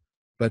raped,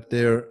 but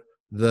the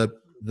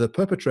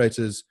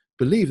perpetrators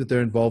believe that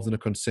they're involved in a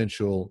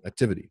consensual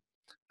activity.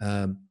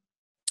 And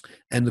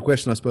the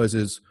question, I suppose,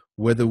 is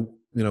whether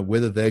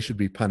they should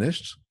be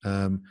punished.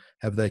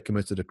 Have they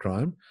committed a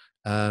crime?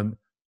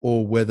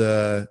 Or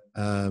whether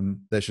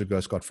they should go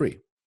scot-free.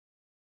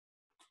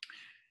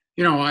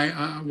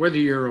 Whether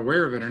you're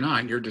aware of it or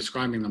not, you're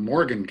describing the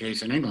Morgan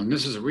case in England.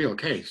 This is a real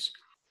case,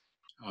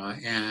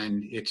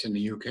 and it's in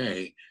the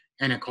UK,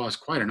 and it caused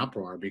quite an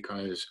uproar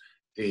because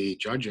the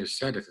judges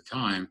said at the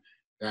time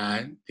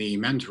that the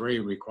mens rea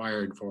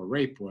required for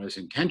rape was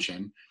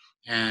intention,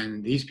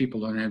 and these people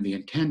don't have the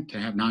intent to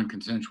have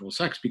non-consensual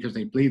sex because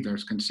they believe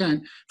there's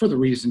consent for the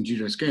reasons you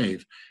just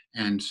gave.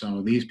 And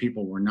so these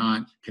people were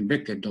not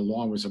convicted. The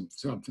law was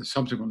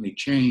subsequently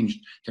changed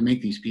to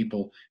make these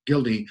people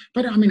guilty.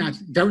 But I mean,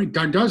 there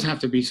does have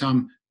to be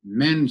some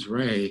mens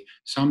rea,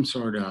 some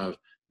sort of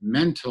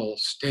mental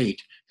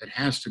state that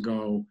has to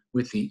go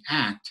with the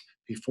act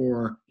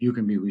before you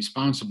can be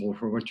responsible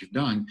for what you've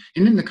done.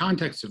 And in the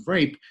context of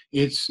rape,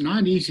 it's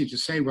not easy to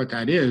say what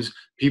that is.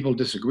 People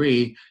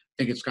disagree.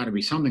 I think it's got to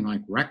be something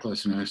like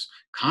recklessness,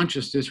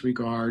 conscious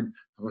disregard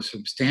of a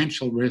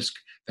substantial risk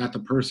that the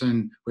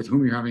person with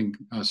whom you're having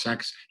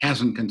sex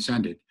hasn't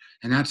consented.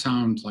 And that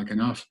sounds like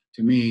enough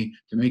to me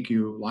to make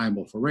you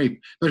liable for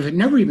rape. But if it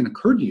never even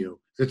occurred to you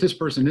that this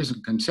person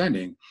isn't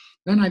consenting,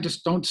 then I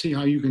just don't see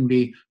how you can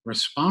be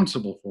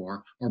responsible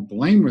for or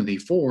blameworthy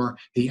for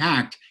the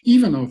act,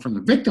 even though from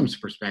the victim's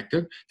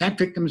perspective, that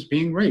victim is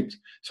being raped.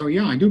 So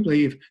yeah, I do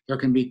believe there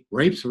can be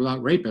rapes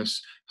without rapists.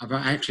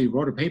 I actually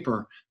wrote a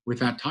paper with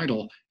that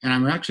title, and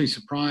I'm actually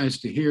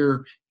surprised to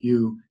hear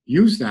you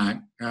use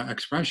that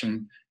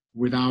expression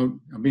without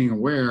being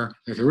aware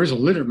that there is a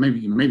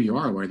maybe you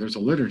are aware, there's a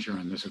literature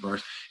on this, of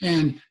course,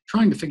 and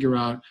trying to figure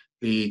out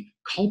the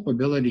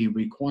culpability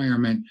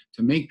requirement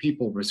to make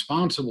people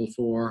responsible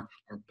for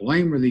or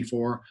blameworthy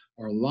for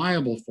or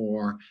liable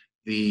for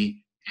the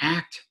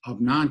act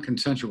of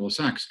non-consensual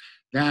sex,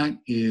 that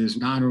is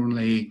not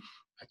only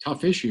a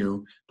tough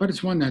issue, but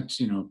it's one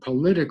that's,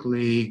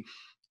 politically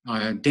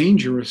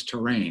dangerous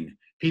terrain.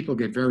 People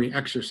get very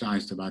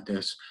exercised about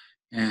this.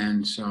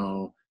 And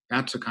so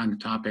that's a kind of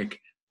topic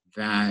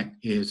that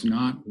is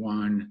not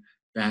one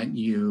that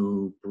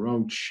you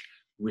broach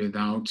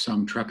without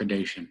some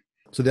trepidation.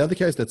 So the other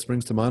case that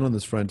springs to mind on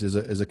this front is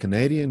a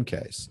Canadian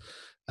case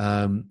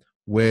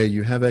where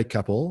you have a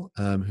couple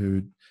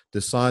who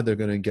decide they're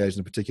going to engage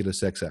in a particular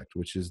sex act,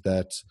 which is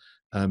that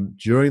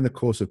during the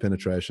course of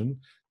penetration,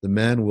 the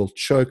man will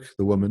choke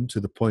the woman to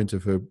the point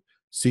of her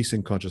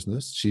ceasing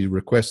consciousness. She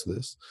requests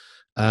this,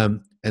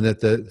 and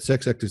that the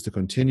sex act is to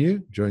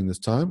continue during this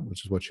time,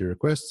 which is what she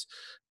requests,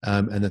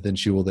 and that then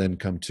she will then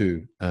come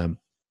to.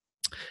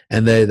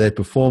 And they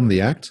perform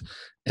the act,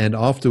 and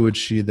afterwards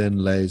she then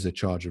lays a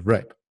charge of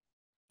rape.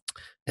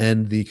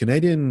 And the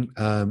Canadian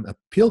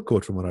appeal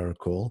court, from what I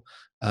recall,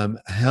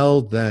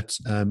 held that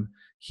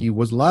he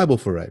was liable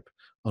for rape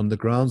on the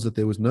grounds that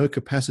there was no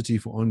capacity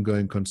for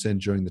ongoing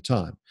consent during the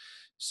time.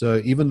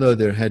 So even though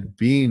there had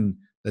been,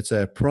 let's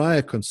say, a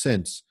prior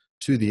consent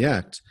to the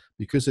act,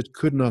 because it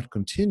could not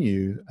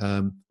continue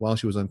while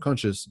she was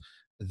unconscious,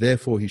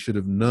 therefore he should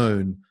have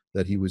known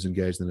that he was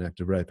engaged in an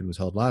act of rape and was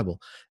held liable.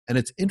 And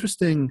it's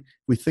interesting,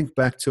 we think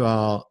back to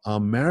our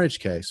marriage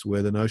case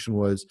where the notion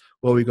was,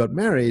 well, we got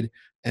married,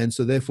 and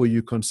so therefore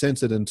you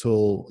consented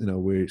until,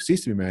 we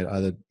cease to be married,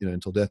 either,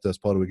 until death do us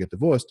part or we get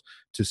divorced,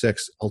 to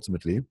sex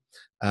ultimately.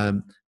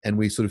 And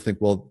we sort of think,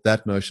 well,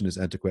 that notion is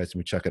antiquated and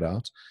we chuck it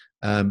out.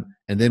 And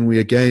then we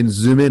again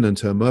zoom in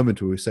into a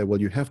moment where we say, well,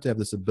 you have to have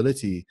this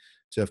ability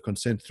to have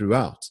consent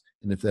throughout.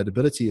 And if that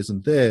ability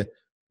isn't there,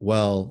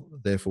 well,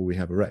 therefore we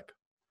have a rape.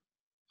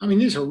 I mean,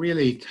 these are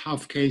really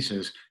tough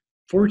cases.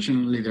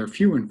 Fortunately, they're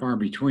few and far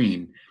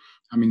between.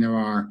 I mean, there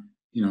are,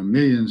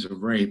 millions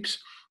of rapes,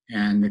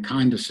 and the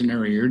kind of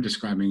scenario you're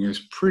describing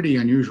is pretty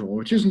unusual,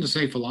 which isn't to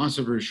say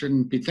philosophers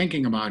shouldn't be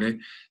thinking about it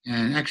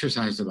and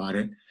exercise about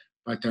it,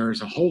 but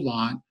there's a whole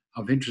lot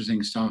of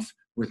interesting stuff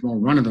with more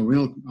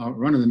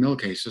run-of-the-mill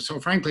cases. So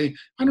frankly,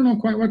 I don't know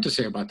quite what to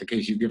say about the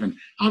case you've given.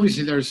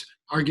 Obviously, there's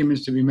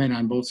arguments to be made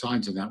on both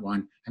sides of that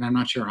one, and I'm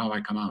not sure how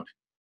I come out.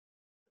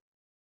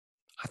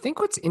 I think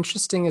what's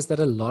interesting is that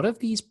a lot of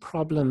these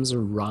problems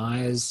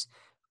arise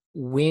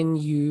when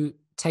you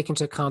take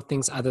into account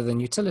things other than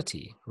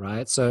utility,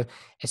 right? So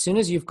as soon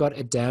as you've got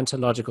a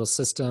deontological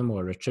system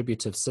or a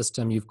retributive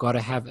system, you've got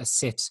to have a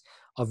set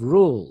of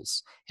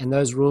rules, and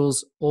those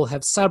rules all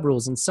have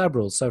sub-rules and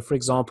sub-rules. So for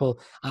example,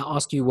 I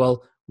ask you,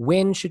 well,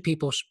 when should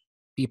people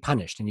be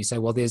punished? And you say,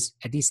 well, there's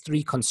at least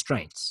 3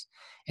 constraints,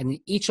 and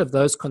each of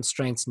those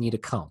constraints need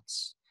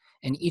accounts,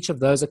 and each of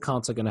those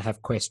accounts are going to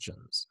have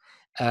questions.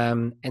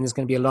 And there's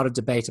going to be a lot of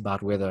debate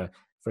about whether,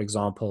 for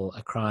example,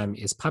 a crime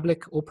is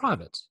public or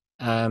private,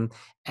 or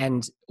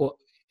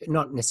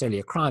not necessarily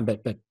a crime,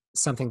 but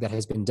something that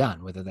has been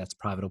done, whether that's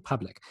private or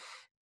public.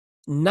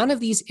 None of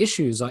these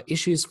issues are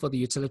issues for the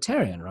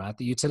utilitarian, right?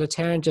 The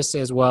utilitarian just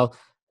says, well,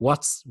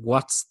 what's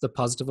the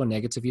positive or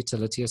negative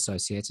utility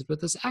associated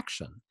with this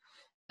action?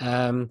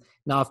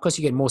 Now, of course,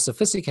 you get more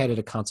sophisticated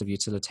accounts of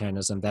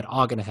utilitarianism that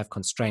are going to have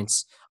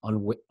constraints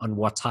on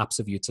what types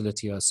of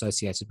utility are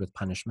associated with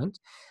punishment.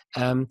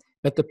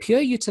 But the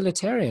pure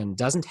utilitarian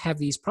doesn't have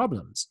these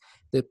problems.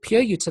 The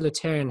pure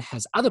utilitarian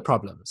has other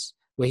problems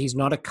where he's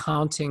not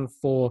accounting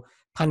for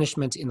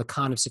punishment in the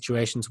kind of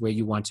situations where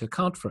you want to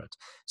account for it.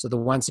 So the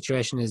one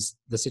situation is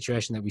the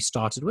situation that we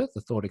started with,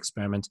 the thought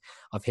experiment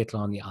of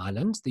Hitler on the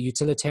island. The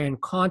utilitarian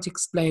can't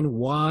explain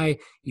why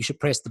you should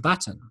press the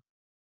button.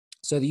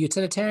 So the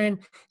utilitarian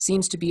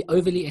seems to be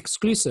overly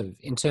exclusive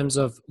in terms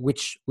of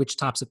which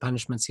types of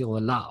punishments he'll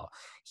allow.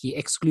 He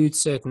excludes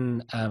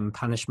certain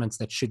punishments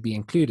that should be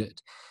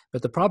included.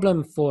 But the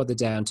problem for the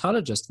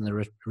deontologist and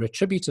the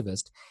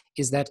retributivist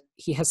is that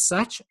he has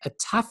such a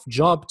tough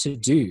job to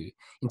do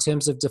in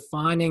terms of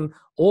defining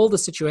all the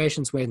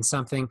situations when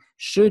something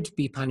should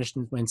be punished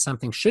and when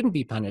something shouldn't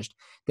be punished,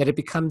 that it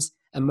becomes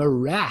a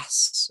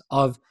morass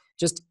of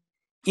just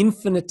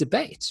infinite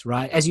debate,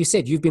 right? As you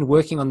said, you've been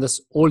working on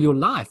this all your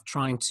life,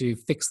 trying to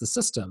fix the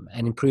system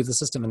and improve the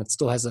system, and it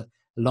still has a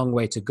long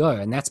way to go.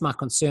 And that's my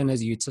concern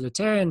as a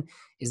utilitarian,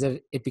 is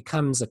that it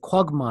becomes a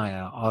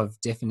quagmire of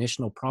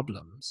definitional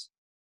problems.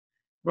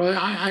 Well,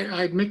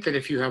 I admit that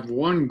if you have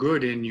one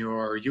good in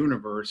your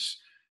universe,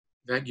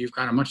 that you've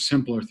got a much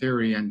simpler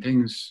theory, and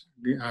things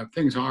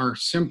are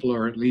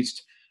simpler, at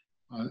least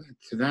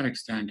to that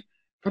extent.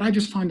 But I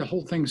just find the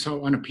whole thing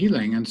so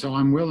unappealing, and so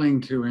I'm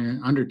willing to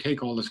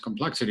undertake all this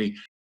complexity.